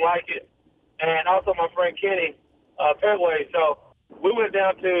of anything like it. And also my friend Kenny Petway. So we went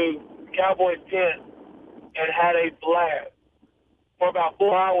down to Cowboys tent and had a blast for about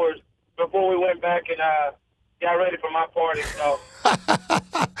 4 hours before we went back and got ready for my party. So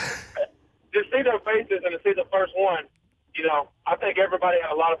to see their faces and to see the first one, I think everybody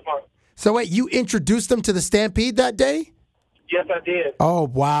had a lot of fun. So wait, you introduced them to the Stampede that day? Yes, I did. Oh,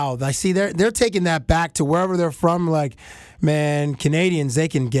 wow. I see they're taking that back to wherever they're from. Like, man, Canadians, they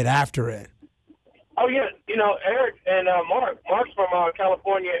can get after it. Oh, yeah. Eric and Mark's from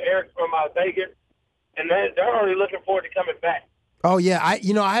California, Eric's from Vegas, and they're already looking forward to coming back. Oh, yeah.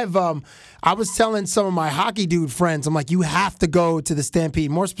 I was telling some of my hockey dude friends, I'm like, you have to go to the Stampede.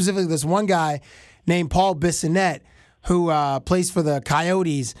 More specifically, this one guy named Paul Bissonnette who plays for the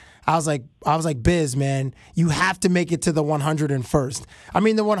Coyotes. I was like, Biz, man, you have to make it to the 101st. I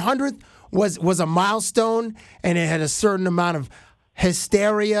mean, the 100th was a milestone, and it had a certain amount of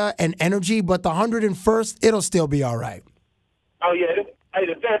hysteria and energy, but the 101st, it'll still be all right. Oh, yeah.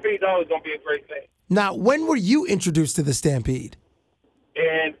 The Stampede's always going to be a great thing. Now, when were you introduced to the Stampede?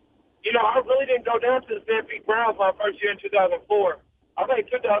 And, I really didn't go down to the Stampede grounds my first year in 2004. I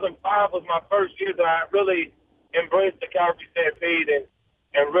think 2005 was my first year that I really embraced the Calgary Stampede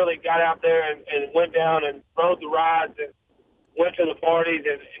and really got out there and went down and rode the rides and went to the parties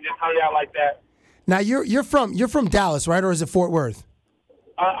and just hung out like that. Now you're from Dallas, right, or is it Fort Worth?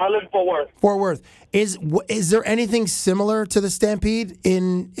 I live in Fort Worth. Fort Worth. Is there anything similar to the Stampede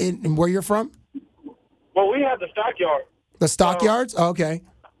in where you're from? Well, we have the Stockyard. The Stockyards? Oh, okay.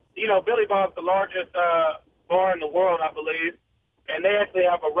 You know, Billy Bob's the largest bar in the world, I believe, and they actually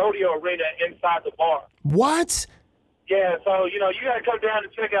have a rodeo arena inside the bar. What? Yeah, so, you got to come down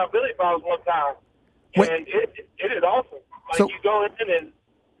and check out Billy Bob's one time. And it is awesome. Like, So- you go in and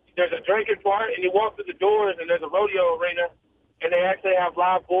there's a drinking part, and you walk through the doors, and there's a rodeo arena, and they actually have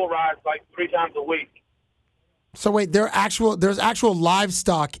live bull rides like 3 times a week. So wait, there's actual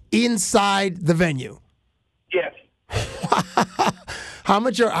livestock inside the venue. Yes. How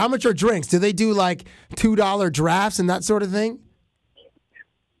much are drinks? Do they do like $2 drafts and that sort of thing?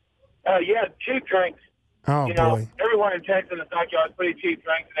 Yeah, cheap drinks. Oh boy. Everywhere in Texas, the Stockyard is pretty cheap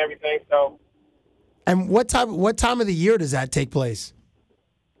drinks and everything. So And what time of the year does that take place?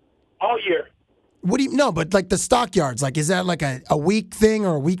 all year. What do you no? But like the Stockyards, like is that like a week thing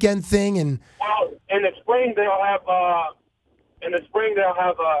or a weekend thing? And Well, in the spring they'll have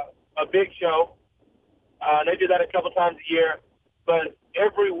a big show. They do that a couple times a year, but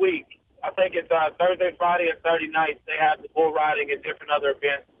every week, I think it's Thursday, Friday, and Saturday nights, they have the bull riding and different other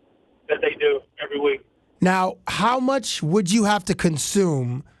events that they do every week. now, how much would you have to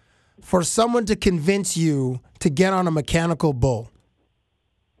consume for someone to convince you to get on a mechanical bull?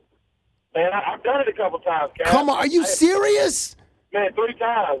 Man, I've done it a couple times, Cass. Come on, are you serious? Man, 3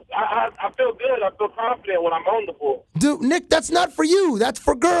 times. I feel good. I feel confident when I'm on the bull. Dude, Nick, that's not for you. That's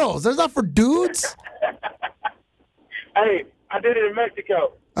for girls. That's not for dudes. Hey, I did it in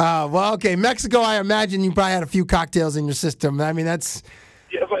Mexico. Well, okay. Mexico, I imagine you probably had a few cocktails in your system. I mean, that's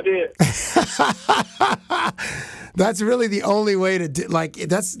Yes, I did. that's really the only way to do. Like,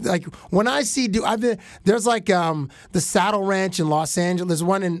 that's like when I see. There's like the Saddle Ranch in Los Angeles. There's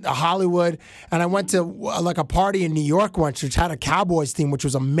one in Hollywood, and I went to like a party in New York once, which had a Cowboys theme, which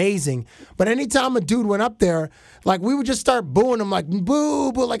was amazing. But anytime a dude went up there, like we would just start booing him, like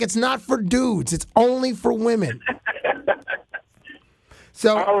boo, boo. Like it's not for dudes. It's only for women.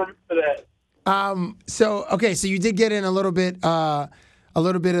 So I remember that. So okay, so you did get in a little bit of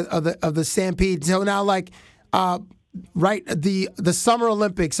the Stampede. So now, like, right, the Summer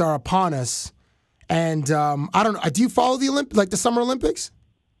Olympics are upon us, and I don't know. Do you follow the Summer Olympics?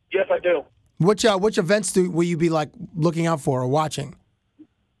 Yes, I do. Which events will you be like looking out for or watching?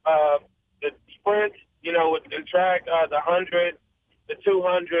 The sprint, in track, the 100, the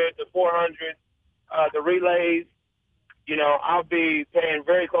 200, the 400, the relays. I'll be paying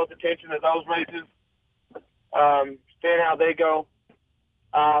very close attention to those races, seeing how they go.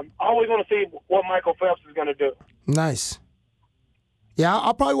 I always want to see what Michael Phelps is going to do. Nice. Yeah,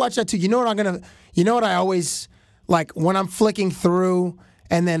 I'll probably watch that too. You know what I always like when I'm flicking through,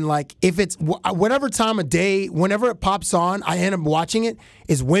 and then like if it's whatever time of day, whenever it pops on, I end up watching it.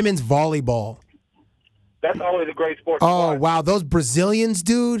 Is women's volleyball. That's always a great sport to Oh watch. wow, those Brazilians,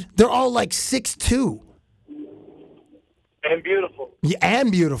 dude, they're all like 6'2". And beautiful. Yeah,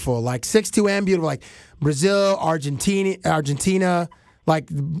 and beautiful, like 6'2" and beautiful, like Brazil, Argentina, like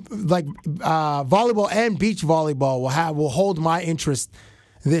volleyball and beach volleyball will hold my interest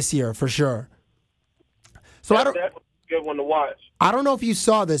this year for sure. So That's a good one to watch. I don't know if you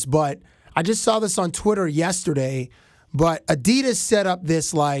saw this, but I just saw this on Twitter yesterday. But Adidas set up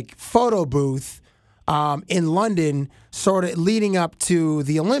this like photo booth in London, sort of leading up to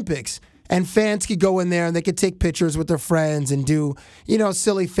the Olympics. And fans could go in there and they could take pictures with their friends and do,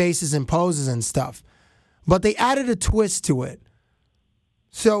 silly faces and poses and stuff. But they added a twist to it.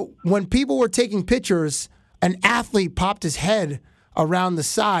 So when people were taking pictures, an athlete popped his head around the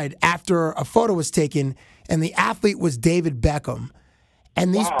side after a photo was taken, and the athlete was David Beckham.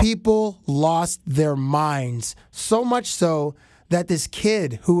 And these people lost their minds, so much so that this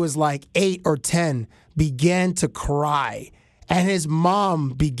kid who was like 8 or 10 began to cry. And his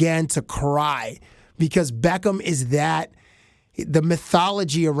mom began to cry because Beckham is the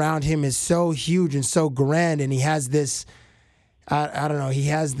mythology around him is so huge and so grand, and he has this, I don't know, he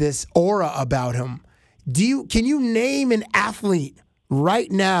has this aura about him. Can you name an athlete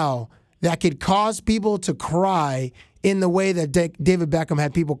right now that could cause people to cry in the way that David Beckham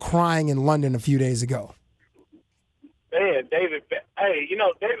had people crying in London a few days ago? Man, David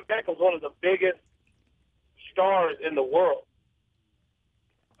Beckham's one of the biggest stars in the world.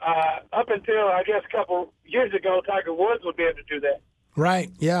 Up until, I guess, a couple years ago, Tiger Woods would be able to do that.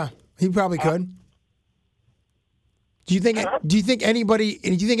 Right, yeah. He probably could. Do you think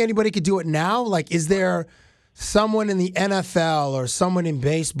anybody could do it now? Like, is there someone in the NFL or someone in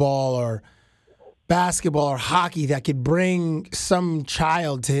baseball or basketball or hockey that could bring some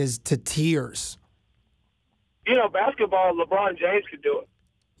child to tears? Basketball, LeBron James could do it.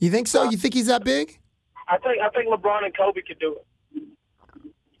 You think so? You think he's that big? I think LeBron and Kobe could do it.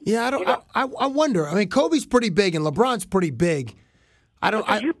 Yeah, I don't. I wonder. I mean, Kobe's pretty big and LeBron's pretty big. I don't.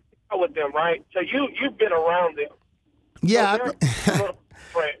 So you with them, right? So you've been around them. Yeah. So they're a little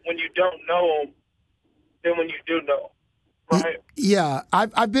different when you don't know them than when you do know them, right? Yeah,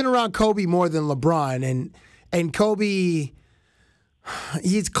 I've been around Kobe more than LeBron, and Kobe,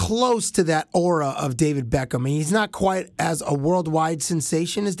 he's close to that aura of David Beckham. I mean, he's not quite as a worldwide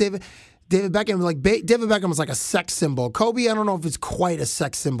sensation as David Beckham. Like David Beckham was like a sex symbol. Kobe, I don't know if it's quite a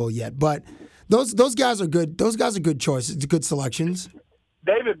sex symbol yet, but those guys are good. Those guys are good choices, good selections.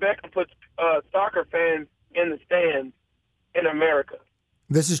 David Beckham puts soccer fans in the stands in America.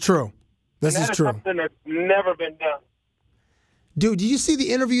 This is true. This is true. Something that's never been done. Dude, did you see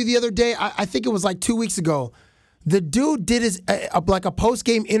the interview the other day? I think it was like 2 weeks ago. The dude did his like a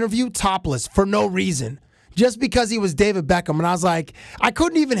post-game interview topless for no reason, just because he was David Beckham. And I was like, I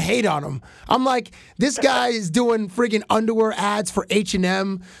couldn't even hate on him. I'm like, this guy is doing friggin' underwear ads for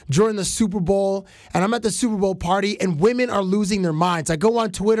H&M during the Super Bowl, and I'm at the Super Bowl party, and women are losing their minds. I go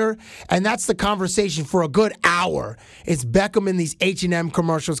on Twitter, and that's the conversation for a good hour. It's Beckham in these H&M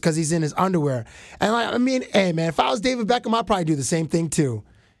commercials because he's in his underwear. And I mean, hey, man, if I was David Beckham, I'd probably do the same thing too.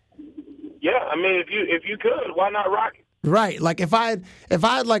 Yeah, I mean, if you could, why not rock it? Right. Like if I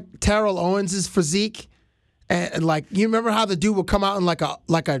had like Terrell Owens' physique, and like you remember how the dude would come out in like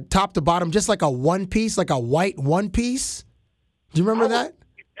a top to bottom, just like a one piece, like a white one piece. Do you remember that?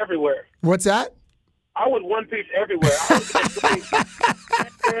 Everywhere. What's that? I would one piece everywhere. I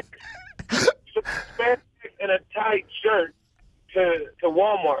would spandex and a tight shirt to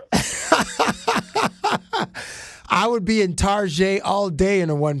Walmart. I would be in Tarjay all day in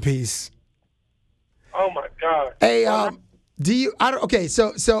a one piece. Oh my God. Hey, do you? I don't. Okay,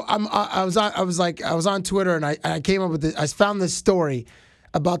 so I was on Twitter and I came up with this. I found this story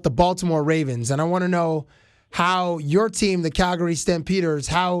about the Baltimore Ravens, and I want to know how your team, the Calgary Stampeders,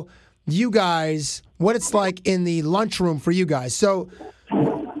 how you guys, what it's like in the lunchroom for you guys. So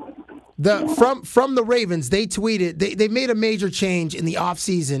from the Ravens, they tweeted they made a major change in the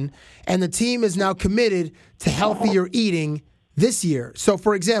offseason, and the team is now committed to healthier eating this year. So,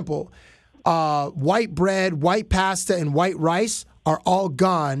 for example, white bread, white pasta, and white rice are all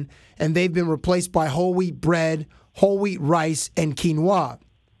gone, and they've been replaced by whole wheat bread, whole wheat rice, and quinoa.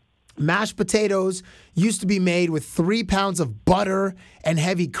 Mashed potatoes used to be made with 3 pounds of butter and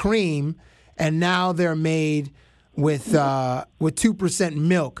heavy cream, and now they're made with 2%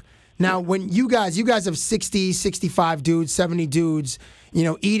 milk. Now, when you guys have 60, 65 dudes, 70 dudes,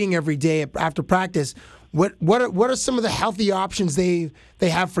 eating every day after practice. What are some of the healthy options they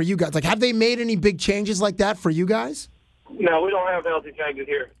have for you guys? Like, have they made any big changes like that for you guys? No, we don't have healthy changes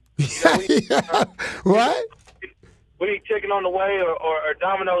here. What? We eat chicken on the way, or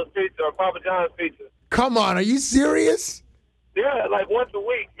Domino's pizza, or Papa John's pizza. Come on, are you serious? Yeah, like once a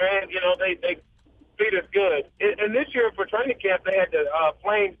week, man. They feed us good. And this year for training camp, they had the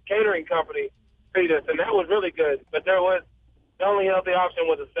Plains Catering Company feed us, and that was really good. But the only healthy option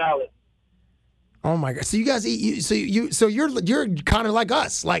was a salad. Oh my God! So you guys eat? So you're kind of like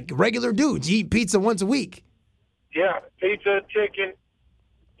us, like regular dudes. You eat pizza once a week. Yeah, pizza, chicken,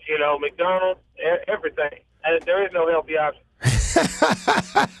 McDonald's, everything. And there is no healthy option.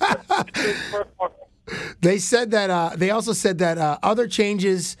 They said that. They also said that other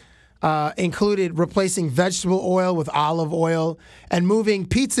changes included replacing vegetable oil with olive oil and moving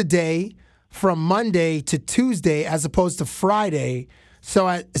pizza day from Monday to Tuesday as opposed to Friday. So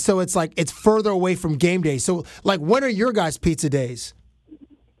it's like it's further away from game day. So like, when are your guys' pizza days?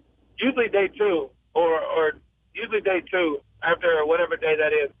 Usually day 2, or usually day 2 after whatever day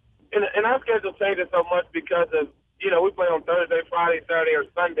that is. And our schedule changes so much because of we play on Thursday, Friday, Saturday, or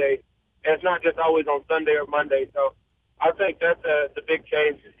Sunday, and it's not just always on Sunday or Monday. So I think that's the big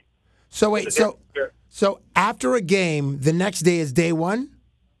change. So wait, so after a game, the next day is day 1?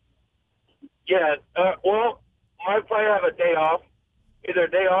 Yeah. Well, my player have a day off. Either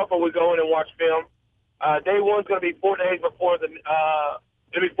a day off or we go in and watch film. Day 1's going to be 4 days before it'll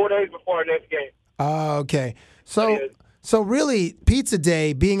be 4 days before our next game. Okay. So really, pizza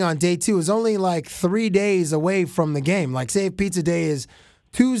day being on day 2 is only like 3 days away from the game. Like, say if pizza day is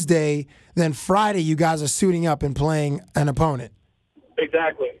Tuesday, then Friday you guys are suiting up and playing an opponent.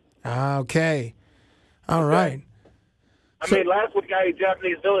 Exactly. Okay. All right. I mean, last week I ate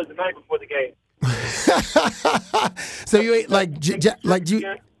Japanese village the night before the game. So you ate like you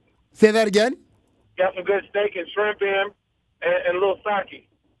say that again? Got some good steak and shrimp in, and a little sake.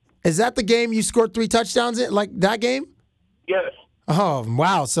 Is that the game you scored 3 touchdowns in? Like that game? Yes. Oh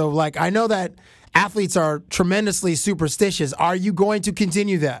wow! So like I know that athletes are tremendously superstitious. Are you going to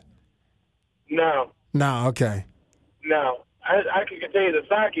continue that? No. No, okay. No. I can continue the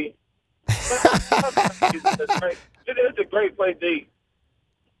sake. It's a great place to eat.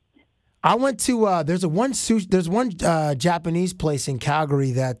 I went to there's one Japanese place in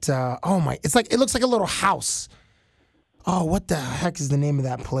Calgary that it looks like a little house. Oh, what the heck is the name of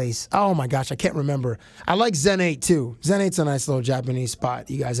that place? Oh my gosh, I can't remember. I like Zen 8 too. Zen 8's a nice little Japanese spot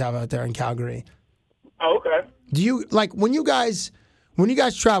you guys have out there in Calgary. Oh, okay. Do you like when you guys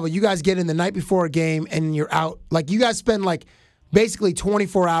travel, you guys get in the night before a game and you're out, like you guys spend like basically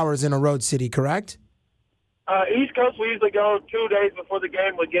 24 hours in a road city, correct? East Coast, we usually go 2 days before the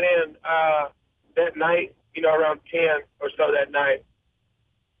game. We get in that night, around 10 or so that night.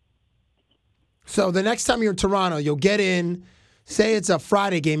 So the next time you're in Toronto, you'll get in, say it's a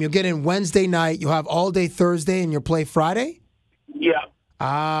Friday game, you'll get in Wednesday night, you'll have all day Thursday, and you'll play Friday?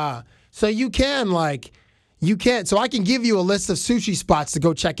 Yeah. So you can, so I can give you a list of sushi spots to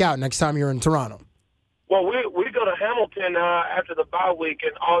go check out next time you're in Toronto. Well, we go to Hamilton after the bye week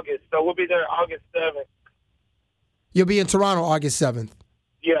in August, so we'll be there August 7th. You'll be in Toronto August 7th.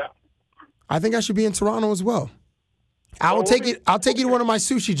 Yeah. I think I should be in Toronto as well. I'll take you to one of my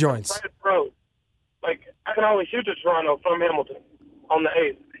sushi joints. Right road. I can always shoot to Toronto from Hamilton on the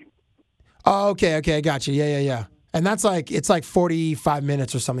 8th. Oh, okay, I got you. Yeah. And that's it's like 45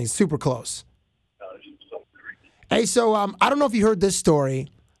 minutes or something. It's super close. Hey, so I don't know if you heard this story,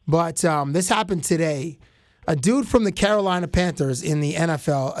 but this happened today. A dude from the Carolina Panthers in the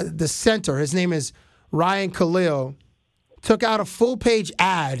NFL, the center, his name is Ryan Khalil, took out a full-page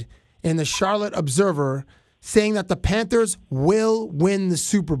ad in the Charlotte Observer saying that the Panthers will win the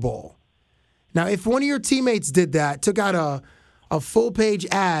Super Bowl. Now, if one of your teammates did that, took out a full-page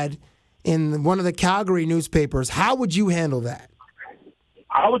ad in one of the Calgary newspapers, how would you handle that?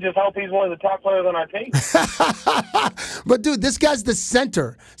 I would just hope he's one of the top players on our team. But, dude, this guy's the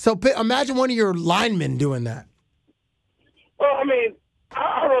center. So imagine one of your linemen doing that. Well, I mean,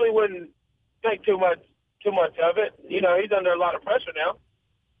 I really wouldn't think too much of it. He's under a lot of pressure now.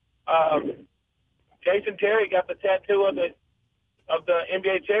 Jason Terry got the tattoo of the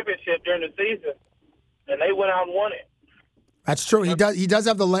NBA championship during the season, and they went out and won it. That's true. He does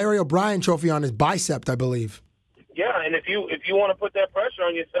have the Larry O'Brien trophy on his bicep, I believe. Yeah, and if you want to put that pressure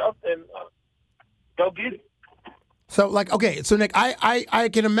on yourself, then go get it. So, so Nick, I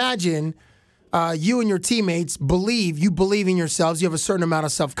can imagine you and your teammates believe in yourselves. You have a certain amount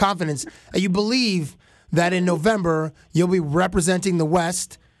of self-confidence. You believe that in November you'll be representing the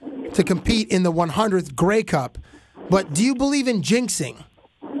West to compete in the 100th Grey Cup. But do you believe in jinxing?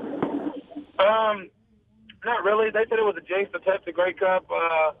 Not really. They said it was a jinx to touch the Grey Cup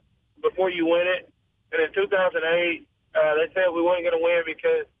before you win it. And in 2008, they said we weren't going to win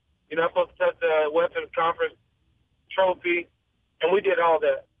because you're not supposed to touch the Western Conference trophy. And we did all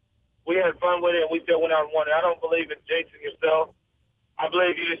that. We had fun with it, and we still went out and won it. I don't believe in jinxing yourself. I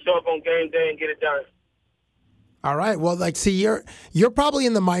believe you just show up on game day and get it done. All right. Well, see, you're probably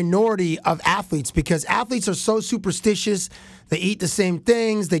in the minority of athletes because athletes are so superstitious. They eat the same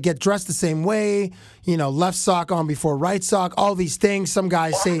things. They get dressed the same way. Left sock on before right sock. All these things. Some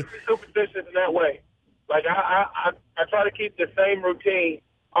guys say I'm superstitious in that way. I try to keep the same routine.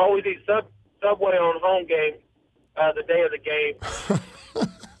 I always eat Subway on home game, the day of the game.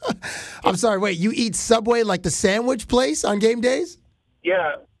 I'm sorry. Wait, you eat Subway like the sandwich place on game days?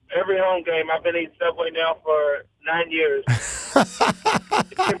 Yeah. Every home game, I've been eating Subway now for 9 years.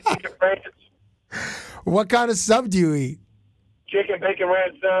 Chicken ranch. What kind of sub do you eat? Chicken bacon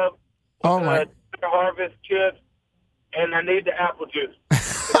ranch sub. Oh my! Harvest chips, and I need the apple juice.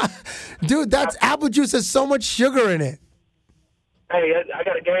 Dude, apple juice has so much sugar in it. Hey, I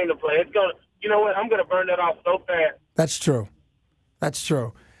got a game to play. You know what? I'm gonna burn that off so fast. That's true.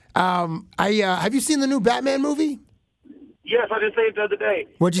 Have you seen the new Batman movie? Yes, I just seen it the other day.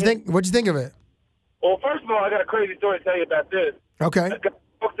 What'd you think of it? Well, first of all, I got a crazy story to tell you about this. Okay. A guy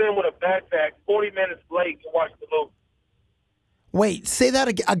walks in with a backpack 40 minutes late to watch the movie. Wait, say that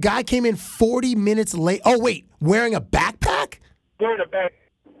again. A guy came in 40 minutes late. Oh, wait, wearing a backpack? Wearing a backpack.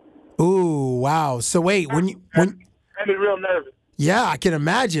 Ooh, wow. So wait, when I'd be real nervous. Yeah, I can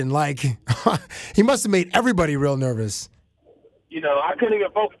imagine. He must have made everybody real nervous. I couldn't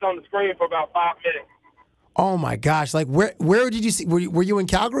even focus on the screen for about 5 minutes. Oh my gosh! Where did you see? Were you in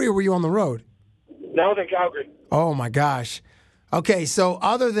Calgary or were you on the road? No, I was in Calgary. Oh my gosh! Okay, so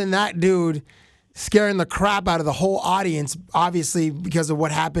other than that dude scaring the crap out of the whole audience, obviously because of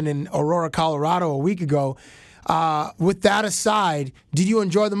what happened in Aurora, Colorado a week ago. With that aside, did you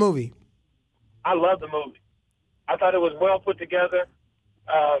enjoy the movie? I love the movie. I thought it was well put together.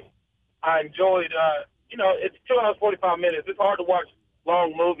 I enjoyed. It's 2 hours 45 minutes. It's hard to watch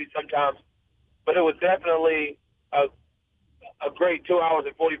long movies sometimes, but it was definitely a great 2 hours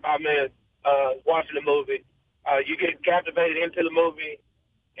and 45 minutes watching the movie. You get captivated into the movie,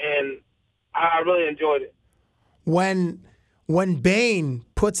 and I really enjoyed it. When Bane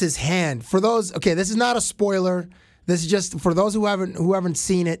puts his hand, for those, okay, this is not a spoiler. This is just for those who haven't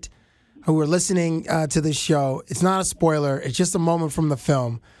seen it, who are listening to this show. It's not a spoiler. It's just a moment from the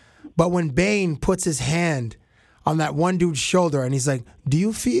film. But when Bane puts his hand on that one dude's shoulder and he's like, "Do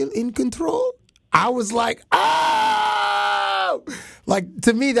you feel in control?" I was like, "Oh!" Like,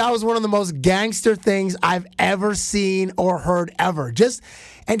 to me, that was one of the most gangster things I've ever seen or heard ever.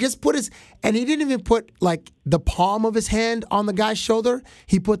 And he didn't even put like the palm of his hand on the guy's shoulder.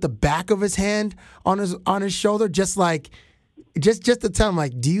 He put the back of his hand on his shoulder, just to tell him,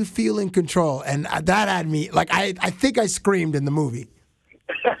 like, "Do you feel in control?" And that had me, like, I think I screamed in the movie.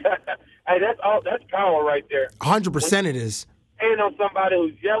 Hey, that's power right there. 100% it is. Hand on somebody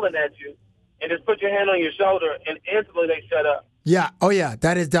who's yelling at you, and just put your hand on your shoulder, and instantly they shut up. Yeah. Oh, yeah.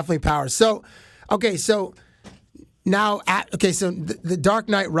 That is definitely power. So, okay. So now, so the Dark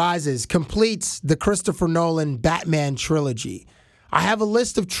Knight Rises completes the Christopher Nolan Batman trilogy. I have a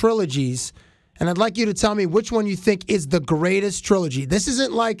list of trilogies, and I'd like you to tell me which one you think is the greatest trilogy. This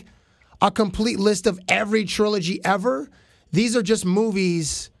isn't like a complete list of every trilogy ever. These are just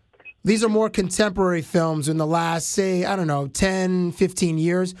movies. These are more contemporary films in the last, say, 10, 15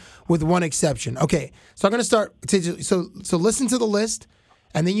 years, with one exception. Okay, so I'm going to start. So listen to the list,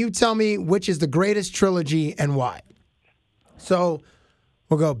 and then you tell me which is the greatest trilogy and why. So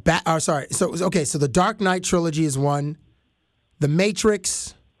we'll go back. So the Dark Knight trilogy is one. The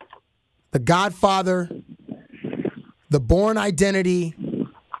Matrix, The Godfather, The Bourne Identity,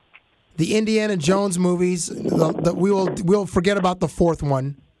 the Indiana Jones movies. We'll forget about the fourth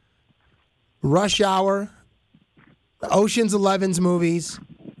one. Rush Hour, the Ocean's 11's movies,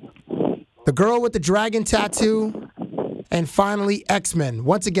 The Girl with the Dragon Tattoo, and finally X-Men.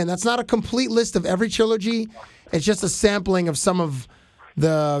 Once again, that's not a complete list of every trilogy. It's just a sampling of some of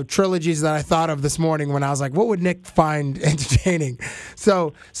the trilogies that I thought of this morning when I was like, what would Nick find entertaining?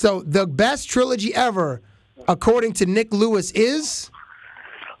 So the best trilogy ever, according to Nik Lewis, is?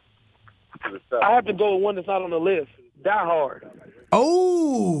 I have to go with one that's not on the list. Die Hard.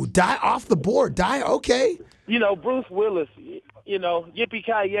 Oh, Die off the board. Okay. Bruce Willis,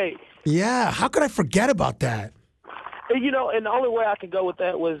 yippee-ki-yay. Yeah, how could I forget about that? And the only way I could go with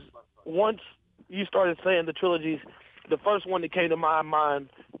that was once you started saying the trilogies, the first one that came to my mind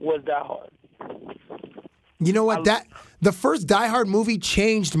was Die Hard. You know what? The first Die Hard movie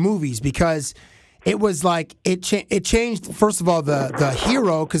changed movies because it was like it changed, first of all, the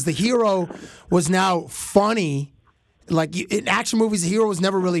hero, because the hero was now funny. Like, in action movies, the hero was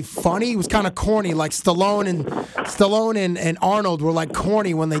never really funny. He was kind of corny. Like Stallone and Arnold were like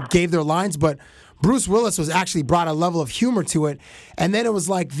corny when they gave their lines, but Bruce Willis was actually brought a level of humor to it. And then it was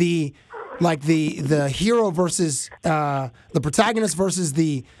like the hero versus the protagonist versus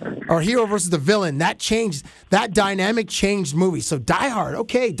hero versus the villain. That dynamic changed movies. So Die Hard,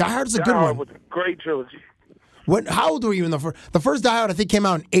 okay, Die Hard is a good one. Die Hard was a great trilogy. How old were you in the first? The first Die Hard, I think, came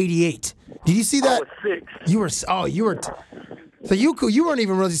out in '88. Did you see that? I was 6. You were. So you weren't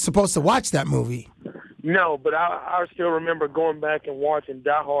even really supposed to watch that movie. No, but I still remember going back and watching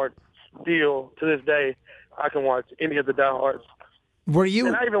Die Hard. Still to this day, I can watch any of the Die Hards. Were you?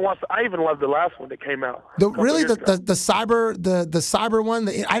 And I even loved the last one that came out. The cyber one.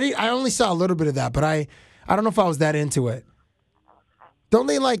 I only saw a little bit of that, but I don't know if I was that into it. Don't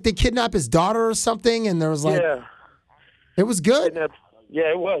they kidnap his daughter or something? And there was it was good. Yeah,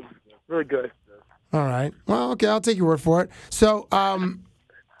 it was really good. All right. Well, okay, I'll take your word for it. So, I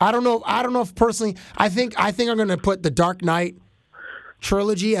don't know if personally, I think I'm going to put the Dark Knight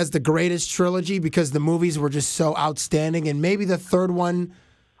trilogy as the greatest trilogy because the movies were just so outstanding, and maybe the third one.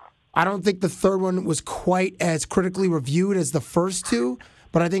 I don't think the third one was quite as critically reviewed as the first two,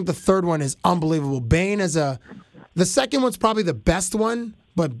 but I think the third one is unbelievable. Bane the second one's probably the best one,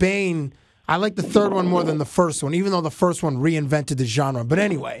 but Bane, I like the third one more than the first one, even though the first one reinvented the genre. But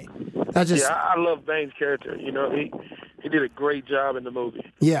anyway, that's just... Yeah, I love Bane's character. He did a great job in the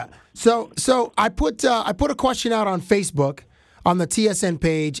movie. Yeah. So I put a question out on Facebook on the TSN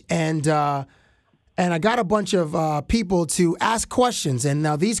page, and I got a bunch of people to ask questions. And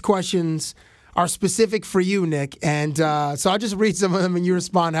now these questions are specific for you, Nick. And so I'll just read some of them and you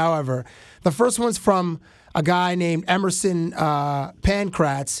respond however. The first one's from a guy named Emerson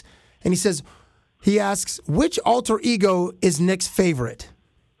Pancratz. And he asks, which alter ego is Nick's favorite?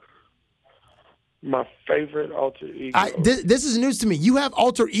 My favorite alter ego. This is news to me. You have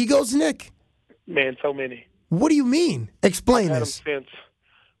alter egos, Nick? Man, so many. What do you mean? Explain this.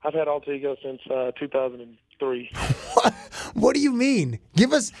 I've had alter ego since 2003. What do you mean?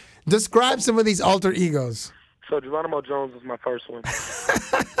 Describe some of these alter egos. So Geronimo Jones was my first one.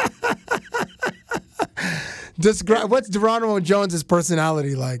 What's Geronimo Jones's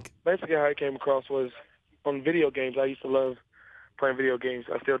personality like? Basically, how I came across was on video games. I used to love playing video games.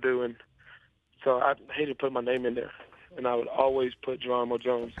 I still do, and so I hated putting my name in there. And I would always put Geronimo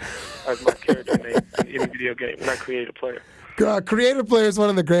Jones as my character name in any video game when I create a player. Creator player is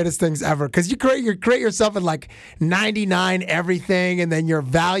one of the greatest things ever because you create yourself at like 99 everything, and then your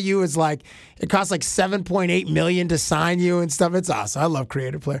value is like it costs like $7.8 million to sign you and stuff. It's awesome. I love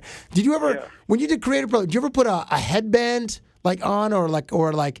creator player. Did you ever when you did creator player? Did you ever put a headband like on or like?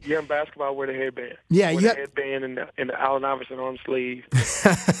 Yeah, in basketball, I wear the headband. Yeah, you the headband and the Allen Iverson arm sleeve.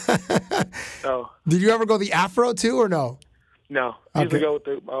 So. Did you ever go the afro too or no? No, usually go with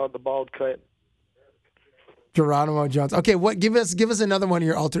the bald cut. Geronimo Jones. Okay, what? Give us another one of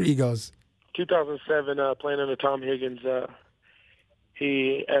your alter egos. 2007, playing under Tom Higgins,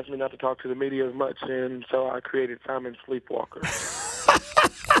 he asked me not to talk to the media as much, and so I created Simon Sleepwalker.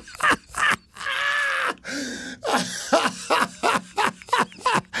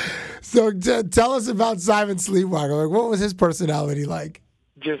 So tell us about Simon Sleepwalker. Like, what was his personality like?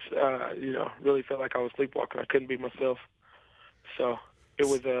 Just, really felt like I was sleepwalking. I couldn't be myself. So it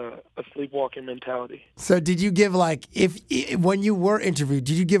was a sleepwalking mentality. So did you give when you were interviewed,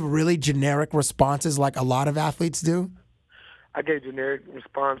 did you give really generic responses like a lot of athletes do? I gave generic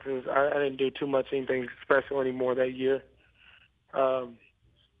responses. I didn't do too much anything special anymore that year,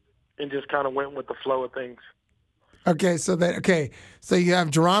 and just kind of went with the flow of things. So you have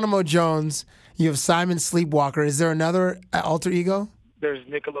Geronimo Jones, you have Simon Sleepwalker. Is there another alter ego? There's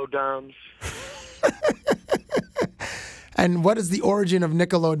Nicolo Dimes. And what is the origin of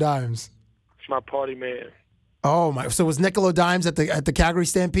Nicolo Dimes? It's my party man. Oh my! So was Nicolo Dimes at the Calgary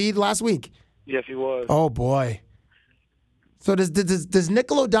Stampede last week? Yes, he was. Oh boy! So does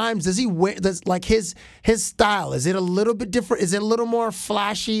Nicolo Dimes, does he wear, like his style, is it a little bit different? Is it a little more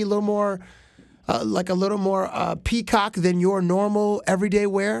flashy, a little more peacock than your normal everyday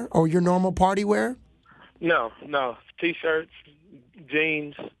wear or your normal party wear? No. T-shirts,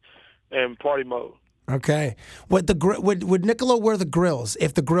 jeans, and party mode. Okay. Would Nicolo wear the grills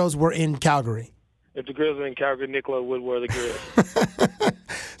if the grills were in Calgary? If the grills were in Calgary, Nicolo would wear the grills.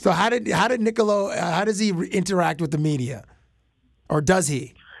 So how did Nicolo, how does he interact with the media? Or does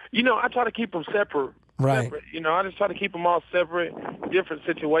he? I try to keep them separate. Right. Separate. I just try to keep them all separate, different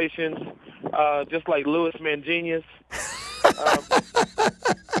situations, just like Louis Mangenius.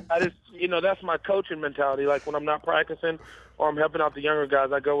 I just, that's my coaching mentality. Like when I'm not practicing or I'm helping out the younger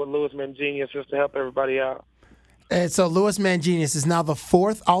guys, I go with Louis Mangenius just to help everybody out. And so Louis Mangenius is now the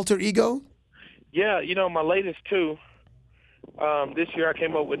fourth alter ego? Yeah, my latest two. This year I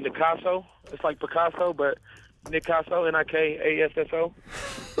came up with Nikasso. It's like Picasso, but Nikasso, Nikasso.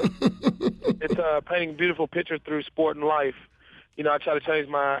 It's painting beautiful pictures through sport and life. I try to change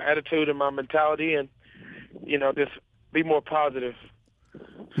my attitude and my mentality and, just be more positive.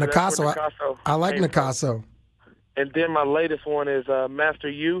 So Nikasso, I like Nikasso. And then my latest one is Master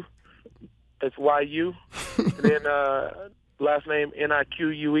U. It's YU. And then last name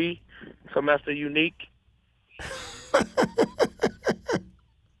Nique. So Master Unique.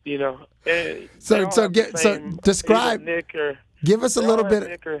 Describe. Nick or, give us a little bit.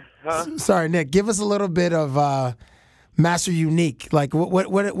 Nick or, huh? Sorry, Nick. Give us a little bit of Master Unique. Like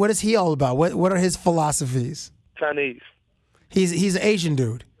what is he all about? What are his philosophies? Chinese. He's an Asian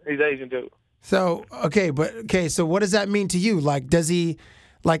dude. He's an Asian dude. So so what does that mean to you? Like, is he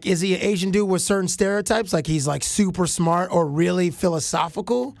an Asian dude with certain stereotypes? Like he's like super smart or really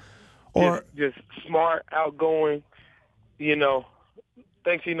philosophical, or just smart, outgoing.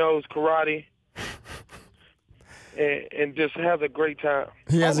 Thinks he knows karate, and just has a great time.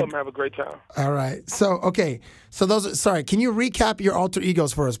 All of them have a great time. All right. So can you recap your alter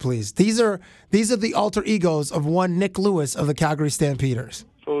egos for us, please? These are the alter egos of one Nik Lewis of the Calgary Stampeders.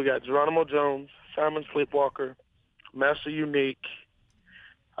 So we got Geronimo Jones, Simon Sleepwalker, Master Unique,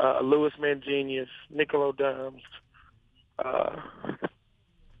 Louis Mangenius, Nicolo Dimes,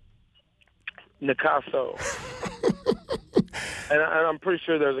 Nikasso. And I'm pretty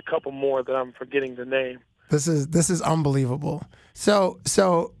sure there's a couple more that I'm forgetting the name. This is unbelievable. So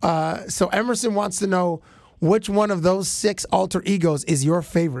Emerson wants to know which one of those 6 alter egos is your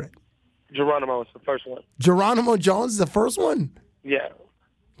favorite. Geronimo is the first one. Geronimo Jones is the first one? Yeah.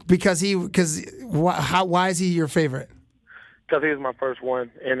 Why is he your favorite? because he was my first one,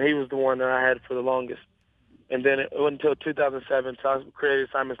 and he was the one that I had for the longest. And then it wasn't until 2007, so I created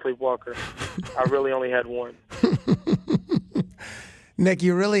Simon Sleepwalker. I really only had one. Nik,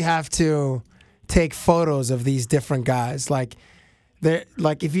 you really have to take photos of these different guys. Like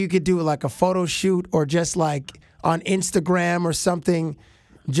if you could do like a photo shoot or just like on Instagram or something,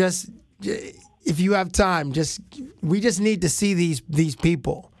 just if you have time, we just need to see these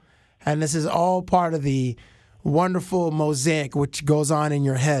people. And this is all part of the wonderful mosaic which goes on in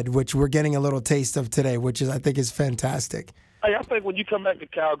your head, which we're getting a little taste of today, which I think is fantastic. Hey, I think when you come back to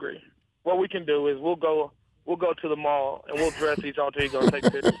Calgary, what we can do is we'll go to the mall and we'll dress each alter ego and take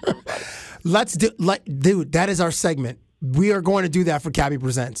pictures for everybody. Dude, that is our segment. We are going to do that for Cabbie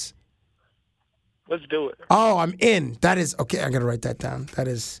Presents. Let's do it. Oh, I'm in. That is okay. I got to write that down. That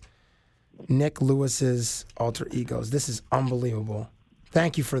is Nik Lewis's alter egos. This is unbelievable.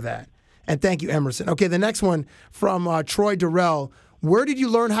 Thank you for that. And thank you, Emerson. Okay, the next one from Troy Durrell. Where did you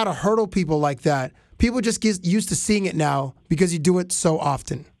learn how to hurdle people like that? People just get used to seeing it now because you do it so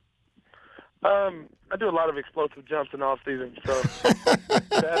often. I do a lot of explosive jumps in off season, so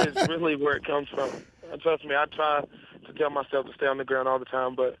that is really where it comes from. And trust me, I try to tell myself to stay on the ground all the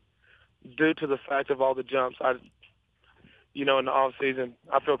time, but due to the fact of all the jumps, in the off season,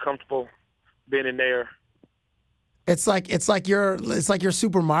 I feel comfortable being in the air. It's like you're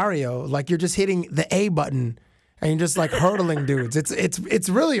Super Mario. Like you're just hitting the A button and you're just like hurdling dudes. It's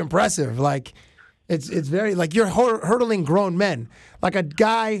really impressive. Like it's very like you're hurdling grown men. Like a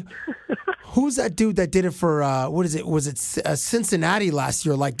guy, who's that dude that did it for what is it? Was it Cincinnati last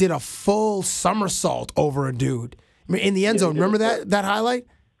year? Like did a full somersault over a dude in the end zone. Remember that highlight?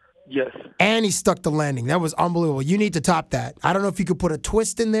 Yes. And he stuck the landing. That was unbelievable. You need to top that. I don't know if you could put a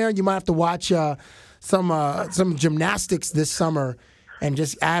twist in there. You might have to watch some gymnastics this summer and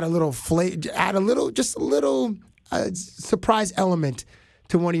just add a little surprise element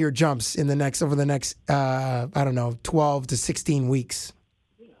to one of your jumps over the next 12 to 16 weeks.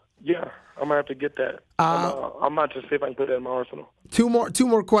 Yeah, I'm gonna have to get that. I'm not just see if I can put that in my arsenal. Two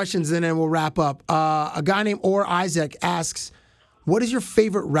more questions and then we'll wrap up. A guy named Or Isaac asks, what is your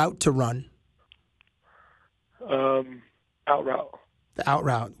favorite route to run? Out route. The out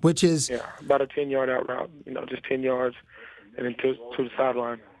route, which is? Yeah, about a 10-yard out route. Just 10 yards and then to the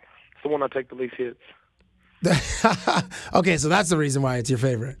sideline. It's the one I take the least hits. Okay, so that's the reason why it's your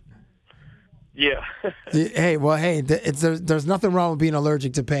favorite. Yeah. There's nothing wrong with being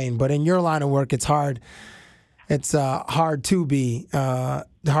allergic to pain, but in your line of work, it's hard. It's hard to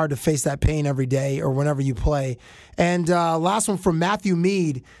face that pain every day or whenever you play. And last one from Matthew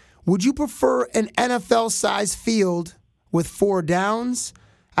Mead. Would you prefer an NFL-sized field with 4 downs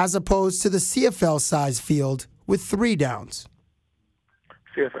as opposed to the CFL-sized field with 3 downs?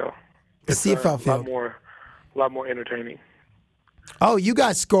 CFL. The CFL field. A lot more entertaining. Oh, you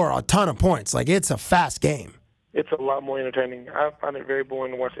guys score a ton of points. Like, it's a fast game. It's a lot more entertaining. I find it very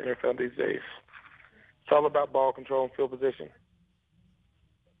boring to watch the NFL these days. It's all about ball control and field position.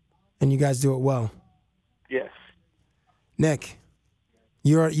 And you guys do it well. Yes. Nik,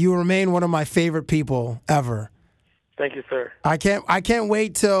 you remain one of my favorite people ever. Thank you, sir. I can't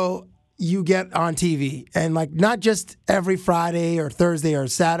wait till you get on TV. And like not just every Friday or Thursday or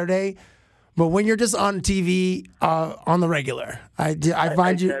Saturday, but when you're just on TV on the regular. I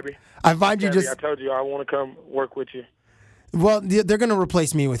find you just I told you I want to come work with you. Well, they're going to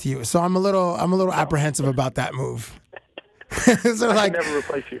replace me with you, so I'm a little apprehensive about that move. So I like, can never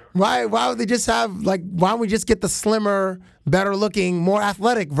replace you. Why would they just have why don't we just get the slimmer, better looking, more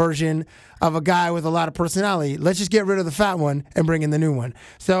athletic version of a guy with a lot of personality? Let's just get rid of the fat one and bring in the new one.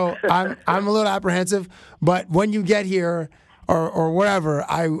 So I'm a little apprehensive, but when you get here or wherever,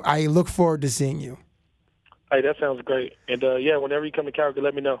 I look forward to seeing you. Hey, that sounds great. And whenever you come to Calgary,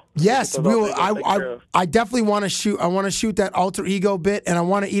 let me know. Yes, we will. I definitely want to shoot. I want to shoot that alter ego bit, and I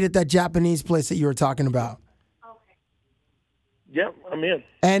want to eat at that Japanese place that you were talking about. Okay. Yep, I'm in.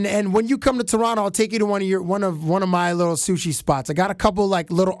 And when you come to Toronto, I'll take you to one of my little sushi spots. I got a couple like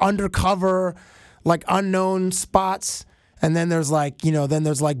little undercover, like unknown spots, and then there's like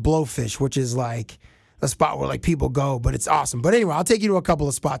Blowfish, which is like a spot where like people go, but it's awesome. But anyway, I'll take you to a couple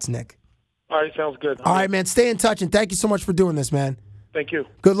of spots, Nik. All right, sounds good. All right, man. Stay in touch, and thank you so much for doing this, man. Thank you.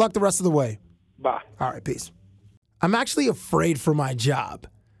 Good luck the rest of the way. Bye. All right, peace. I'm actually afraid for my job.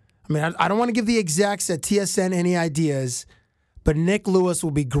 I mean, I don't want to give the execs at TSN any ideas, but Nik Lewis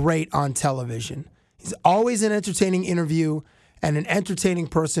will be great on television. He's always an entertaining interview and an entertaining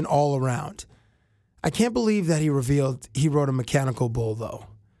person all around. I can't believe that he revealed he rode a mechanical bull, though.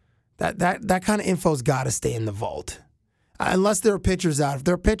 That kind of info's got to stay in the vault. Unless there are pictures out. If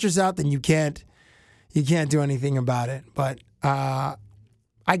there are pictures out, then you can't do anything about it. But I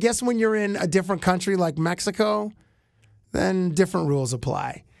guess when you're in a different country like Mexico, then different rules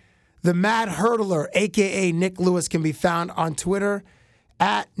apply. The Mad Hurdler, a.k.a. Nik Lewis, can be found on Twitter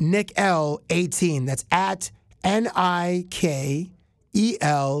at NikL18. That's at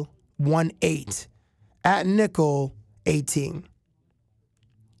NIKEL18. At Nickel18.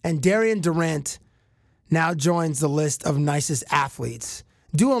 And Darian Durant now joins the list of nicest athletes,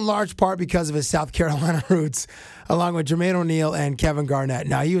 due in large part because of his South Carolina roots, along with Jermaine O'Neal and Kevin Garnett.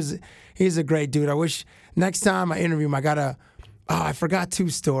 Now, he's a great dude. I wish next time I interview him, I forgot 2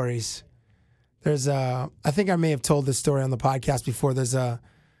 stories. There's I think I may have told this story on the podcast before. There's a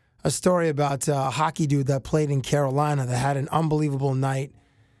story about a hockey dude that played in Carolina that had an unbelievable night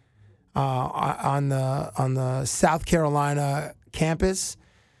on the South Carolina campus.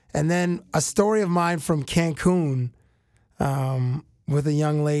 And then a story of mine from Cancun with a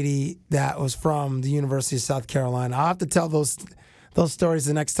young lady that was from the University of South Carolina. I'll have to tell those stories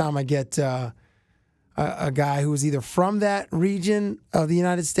the next time I get a guy who is either from that region of the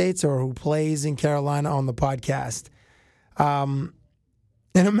United States or who plays in Carolina on the podcast. And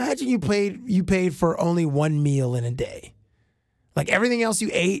imagine you paid for only 1 meal in a day. Like everything else you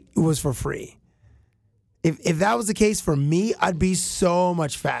ate was for free. If that was the case for me, I'd be so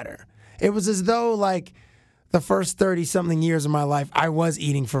much fatter. It was as though like the first 30-something years of my life, I was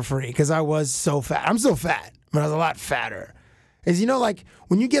eating for free because I was so fat. I'm still fat, but I was a lot fatter. Is like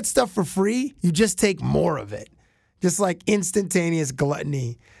when you get stuff for free, you just take more of it. Just like instantaneous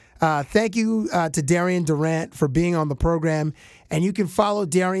gluttony. Thank you to Darian Durant for being on the program. And you can follow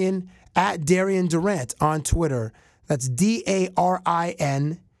Darian at Darian Durant on Twitter. That's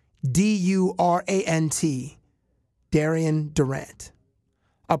DARIN DURANT, Darian Durant.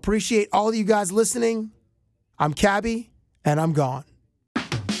 Appreciate all of you guys listening. I'm Cabbie, and I'm gone.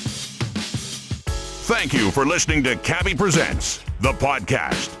 Thank you for listening to Cabbie Presents, the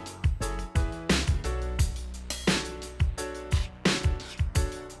podcast.